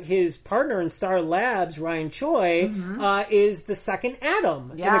partner in Star Labs, Ryan Choi, is the second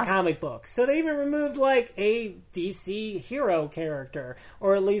Atom in the comic book. So they even removed like a DC hero character,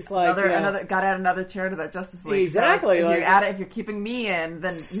 or at least like another got to add another chair to that Justice League. Exactly. So like, if you're keeping me in,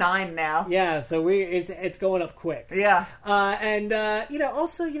 then 9 now. Yeah. So it's going up quick. Yeah.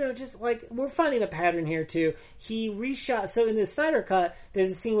 Also, just like we're finding a pattern here too. He reshot. So in the Snyder Cut,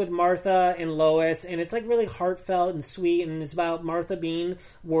 there's a scene with Martha and Lois, and it's like really heartfelt and sweet, and it's about Martha being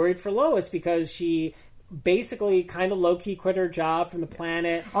worried for Lois because she basically kind of low-key quit her job from the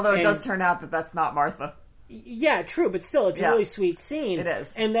planet. Although it does turn out that that's not Martha. Yeah, true, but still, it's a really sweet scene. It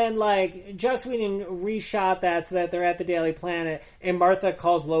is. And then, like, Joss Whedon reshot that so that they're at the Daily Planet, and Martha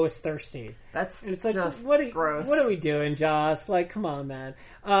calls Lois thirsty. That's and it's like, just gross. What are we doing, Joss? Like, come on, man.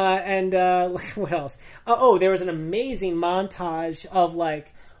 What else? There was an amazing montage of,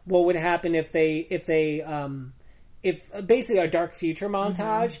 like, what would happen if basically our Dark Future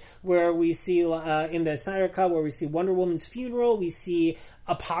montage, where we see in the Snyder Cut, where we see Wonder Woman's funeral, we see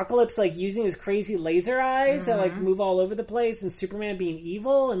Apocalypse like using his crazy laser eyes that like move all over the place, and Superman being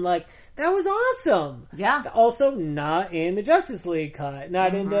evil, and like that was awesome. Yeah. Also, not in the Justice League cut,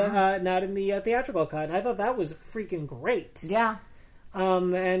 not in the theatrical cut. And I thought that was freaking great. Yeah.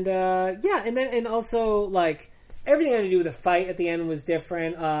 And also like everything had to do with the fight at the end was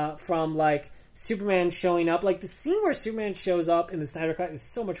different from like Superman showing up. Like the scene where Superman shows up in the Snyder Cut is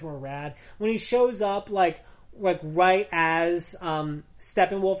so much more rad. When he shows up like right as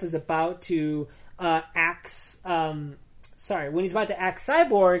Steppenwolf is about to axe when he's about to axe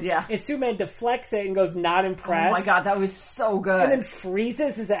Cyborg, and Superman deflects it and goes, not impressed. Oh my god, that was so good. And then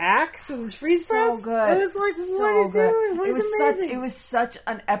freezes his axe with his freeze breath. So good. It was like, what is doing? What is amazing? It was such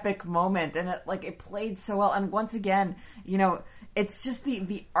an epic moment, and it played so well. And once again, it's just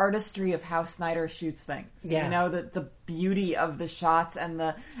the artistry of how Snyder shoots things. Yeah. The beauty of the shots and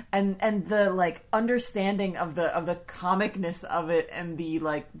the like understanding of the comicness of it, and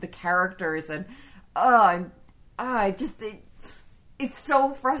the characters, and it's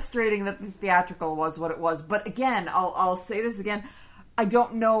so frustrating that the theatrical was what it was. But again, I'll say this again, I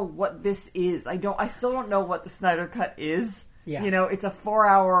don't know what this is. I still don't know what the Snyder Cut is. Yeah. It's a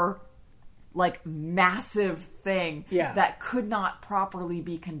 4-hour like massive thing that could not properly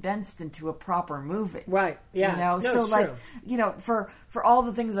be condensed into a proper movie. Right. Yeah. So like, true. For all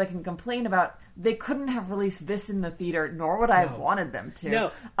the things I can complain about, they couldn't have released this in the theater, nor would I have wanted them to.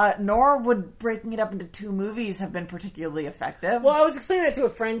 No. Nor would breaking it up into 2 movies have been particularly effective. Well, I was explaining that to a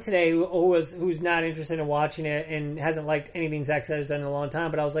friend today who's not interested in watching it and hasn't liked anything Zack Snyder's done in a long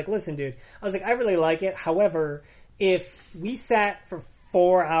time, but I was like, listen, dude, I really like it. However, if we sat for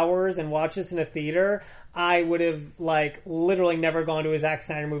 4 hours and watched this in a theater, I would have like literally never gone to a Zack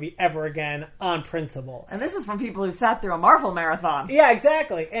Snyder movie ever again on principle. And this is from people who sat through a Marvel marathon. Yeah,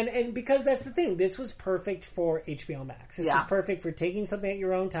 exactly. And because that's the thing, this was perfect for HBO Max. This was perfect for taking something at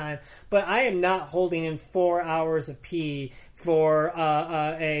your own time. But I am not holding in 4 hours of pee for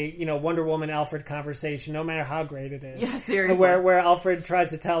a Wonder Woman Alfred conversation, no matter how great it is. Yeah, seriously. Where Alfred tries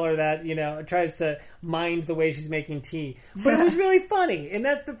to tell her that tries to mind the way she's making tea, but it was really funny, and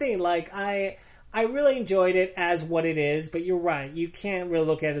that's the thing. Like I really enjoyed it as what it is, but you're right. You can't really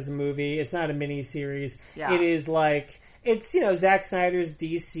look at it as a movie. It's not a mini-series. Yeah. It is like, it's, Zack Snyder's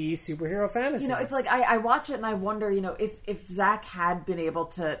DC superhero fantasy. It's like, I watch it and I wonder, if Zack had been able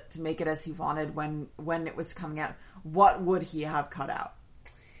to make it as he wanted when it was coming out, what would he have cut out?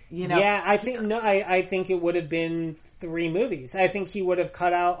 Yeah, I think it would have been 3 movies. I think he would have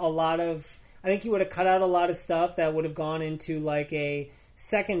cut out a lot of stuff that would have gone into like a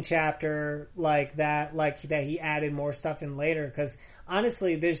second chapter like that he added more stuff in later, because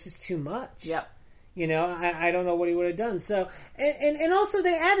honestly there's just too much. Yep. I don't know what he would have done. So and also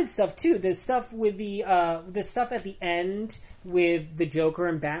they added stuff too. The stuff with the stuff at the end with the Joker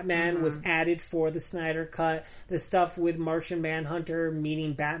and Batman was added for the Snyder Cut. The stuff with Martian Manhunter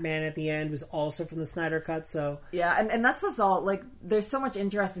meeting Batman at the end was also from the Snyder Cut. So yeah, and that stuff's all like, there's so much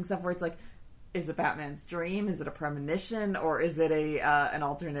interesting stuff where it's like, is it Batman's dream? Is it a premonition? Or is it an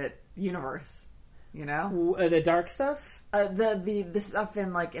alternate universe? The dark stuff? The stuff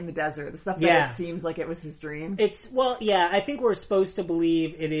in the desert. The stuff that it seems like it was his dream. I think we're supposed to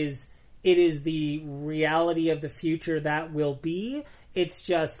believe it is the reality of the future that will be. It's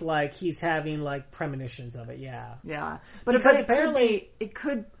just like he's having like premonitions of it. Yeah. Yeah. But because apparently it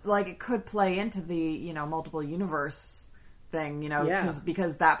could play into the, multiple universe thing, you know, Yeah.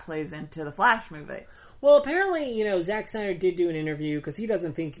 because that plays into the Flash movie. Well, apparently, you know, Zack Snyder did do an interview because he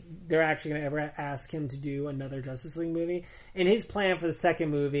doesn't think they're actually going to ever ask him to do another Justice League movie. And his plan for the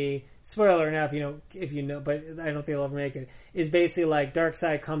second movie, spoiler enough, you know, if you know, but I don't think he'll ever make it, is basically like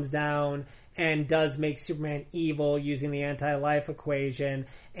Darkseid comes down and does make Superman evil using the anti-life equation,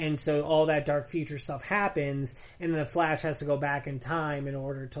 and so all that dark future stuff happens, and then the Flash has to go back in time in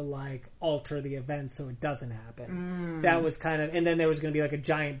order to like alter the event so it doesn't happen. That was kind of, and then there was going to be like a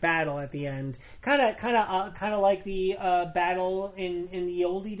giant battle at the end, kind of like the battle in the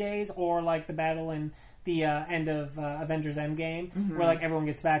oldie days, or like the battle in the end of Avengers Endgame, where like everyone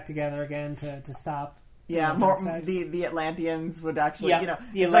gets back together again to stop. Yeah, more the Atlanteans would actually, you know,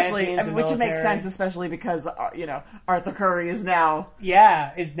 especially, which would make sense, especially because you know, Arthur Curry is now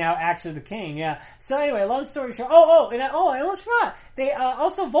actually the king. Yeah. So anyway, long story short. I almost forgot. They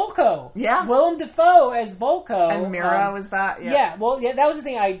also Volko. Yeah. Willem Dafoe as Volko, and Mira was back. Yeah. Well, that was the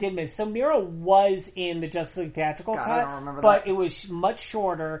thing I did miss. So Mira was in the Justice League theatrical cut, I don't remember but that. it was much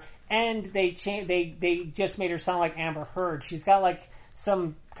shorter, and they just made her sound like Amber Heard. She's got like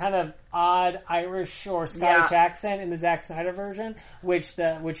some kind of odd Irish or Scottish accent in the Zack Snyder version, which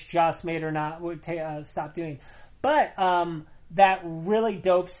Joss made her not stop doing. But that really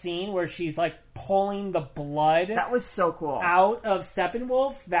dope scene where she's like pulling the blood, that was so cool, out of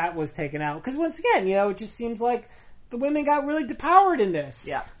Steppenwolf, that was taken out because once again, you know, it just seems like the women got really depowered in this,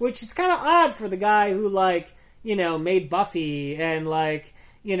 which is kind of odd for the guy who, like, you know, made Buffy and like,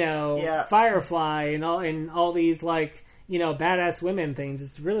 you know, Firefly and all these like, you know, badass women things.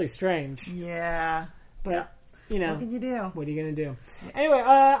 It's really strange. Yeah. But, you know. What can you do? What are you going to do? Anyway,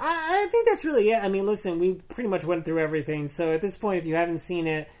 I think that's really it. I mean, listen, we pretty much went through everything. So at this point, if you haven't seen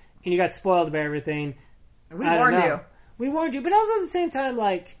it and you got spoiled by everything, we warned you. We warned you. But also at the same time,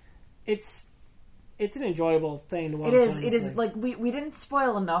 like, it's an enjoyable thing to watch. It is. Like, we didn't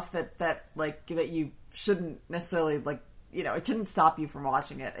spoil enough that you shouldn't necessarily, like, you know, it shouldn't stop you from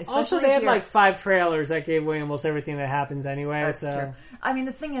watching it. Also, they had like 5 trailers that gave away almost everything that happens anyway. That's true. I mean,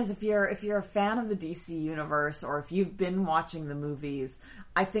 the thing is, if you're a fan of the DC universe, or if you've been watching the movies,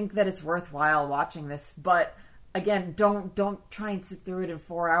 I think that it's worthwhile watching this. But again, don't try and sit through it in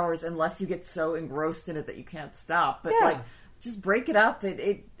 4 hours unless you get so engrossed in it that you can't stop. But like, just break it up.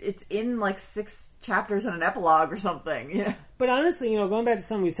 It's in like 6 chapters and an epilogue or something. Yeah. But honestly, you know, going back to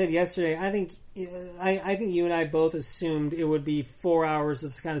something we said yesterday, I think you and I both assumed it would be 4 hours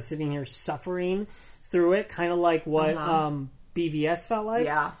of kind of sitting here suffering through it, kind of like what BVS felt like.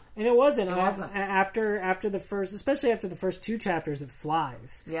 Yeah. And it wasn't. It wasn't. After the first, especially after the first 2 chapters, it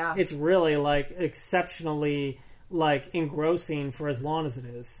flies. Yeah. It's really like exceptionally like engrossing for as long as it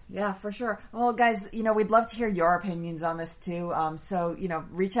is. Yeah, for sure. Well, guys, you know, we'd love to hear your opinions on this too. So, you know,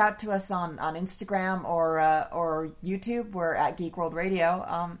 reach out to us on Instagram or YouTube. We're at Geek World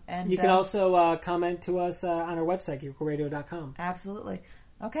Radio. And you can also comment to us on our website, geekworldradio.com. Absolutely.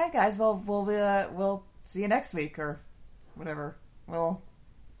 Okay, guys. Well, we'll see you next week or whatever.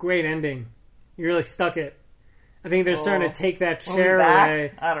 Great ending. You really stuck it. I think they're starting to take that chair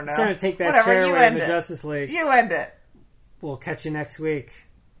away. I don't know. Starting to take that chair away in the Justice League. You end it. We'll catch you next week.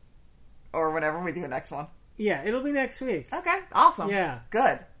 Or whenever we do next one. Yeah, it'll be next week. Okay, awesome. Yeah.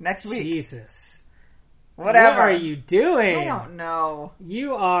 Good. Next week. Jesus. Whatever. What are you doing? I don't know.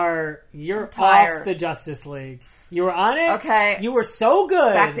 You're off the Justice League. You were on it. Okay. You were so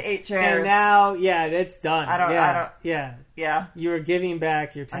good. Back to 8 chairs. And now, it's done. I don't. Yeah. Yeah. You were giving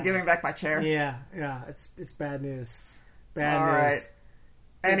back your time. I'm giving back my chair. Yeah. It's bad news. Bad All news.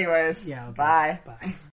 right. Anyways. Yeah. Okay. Bye. Bye.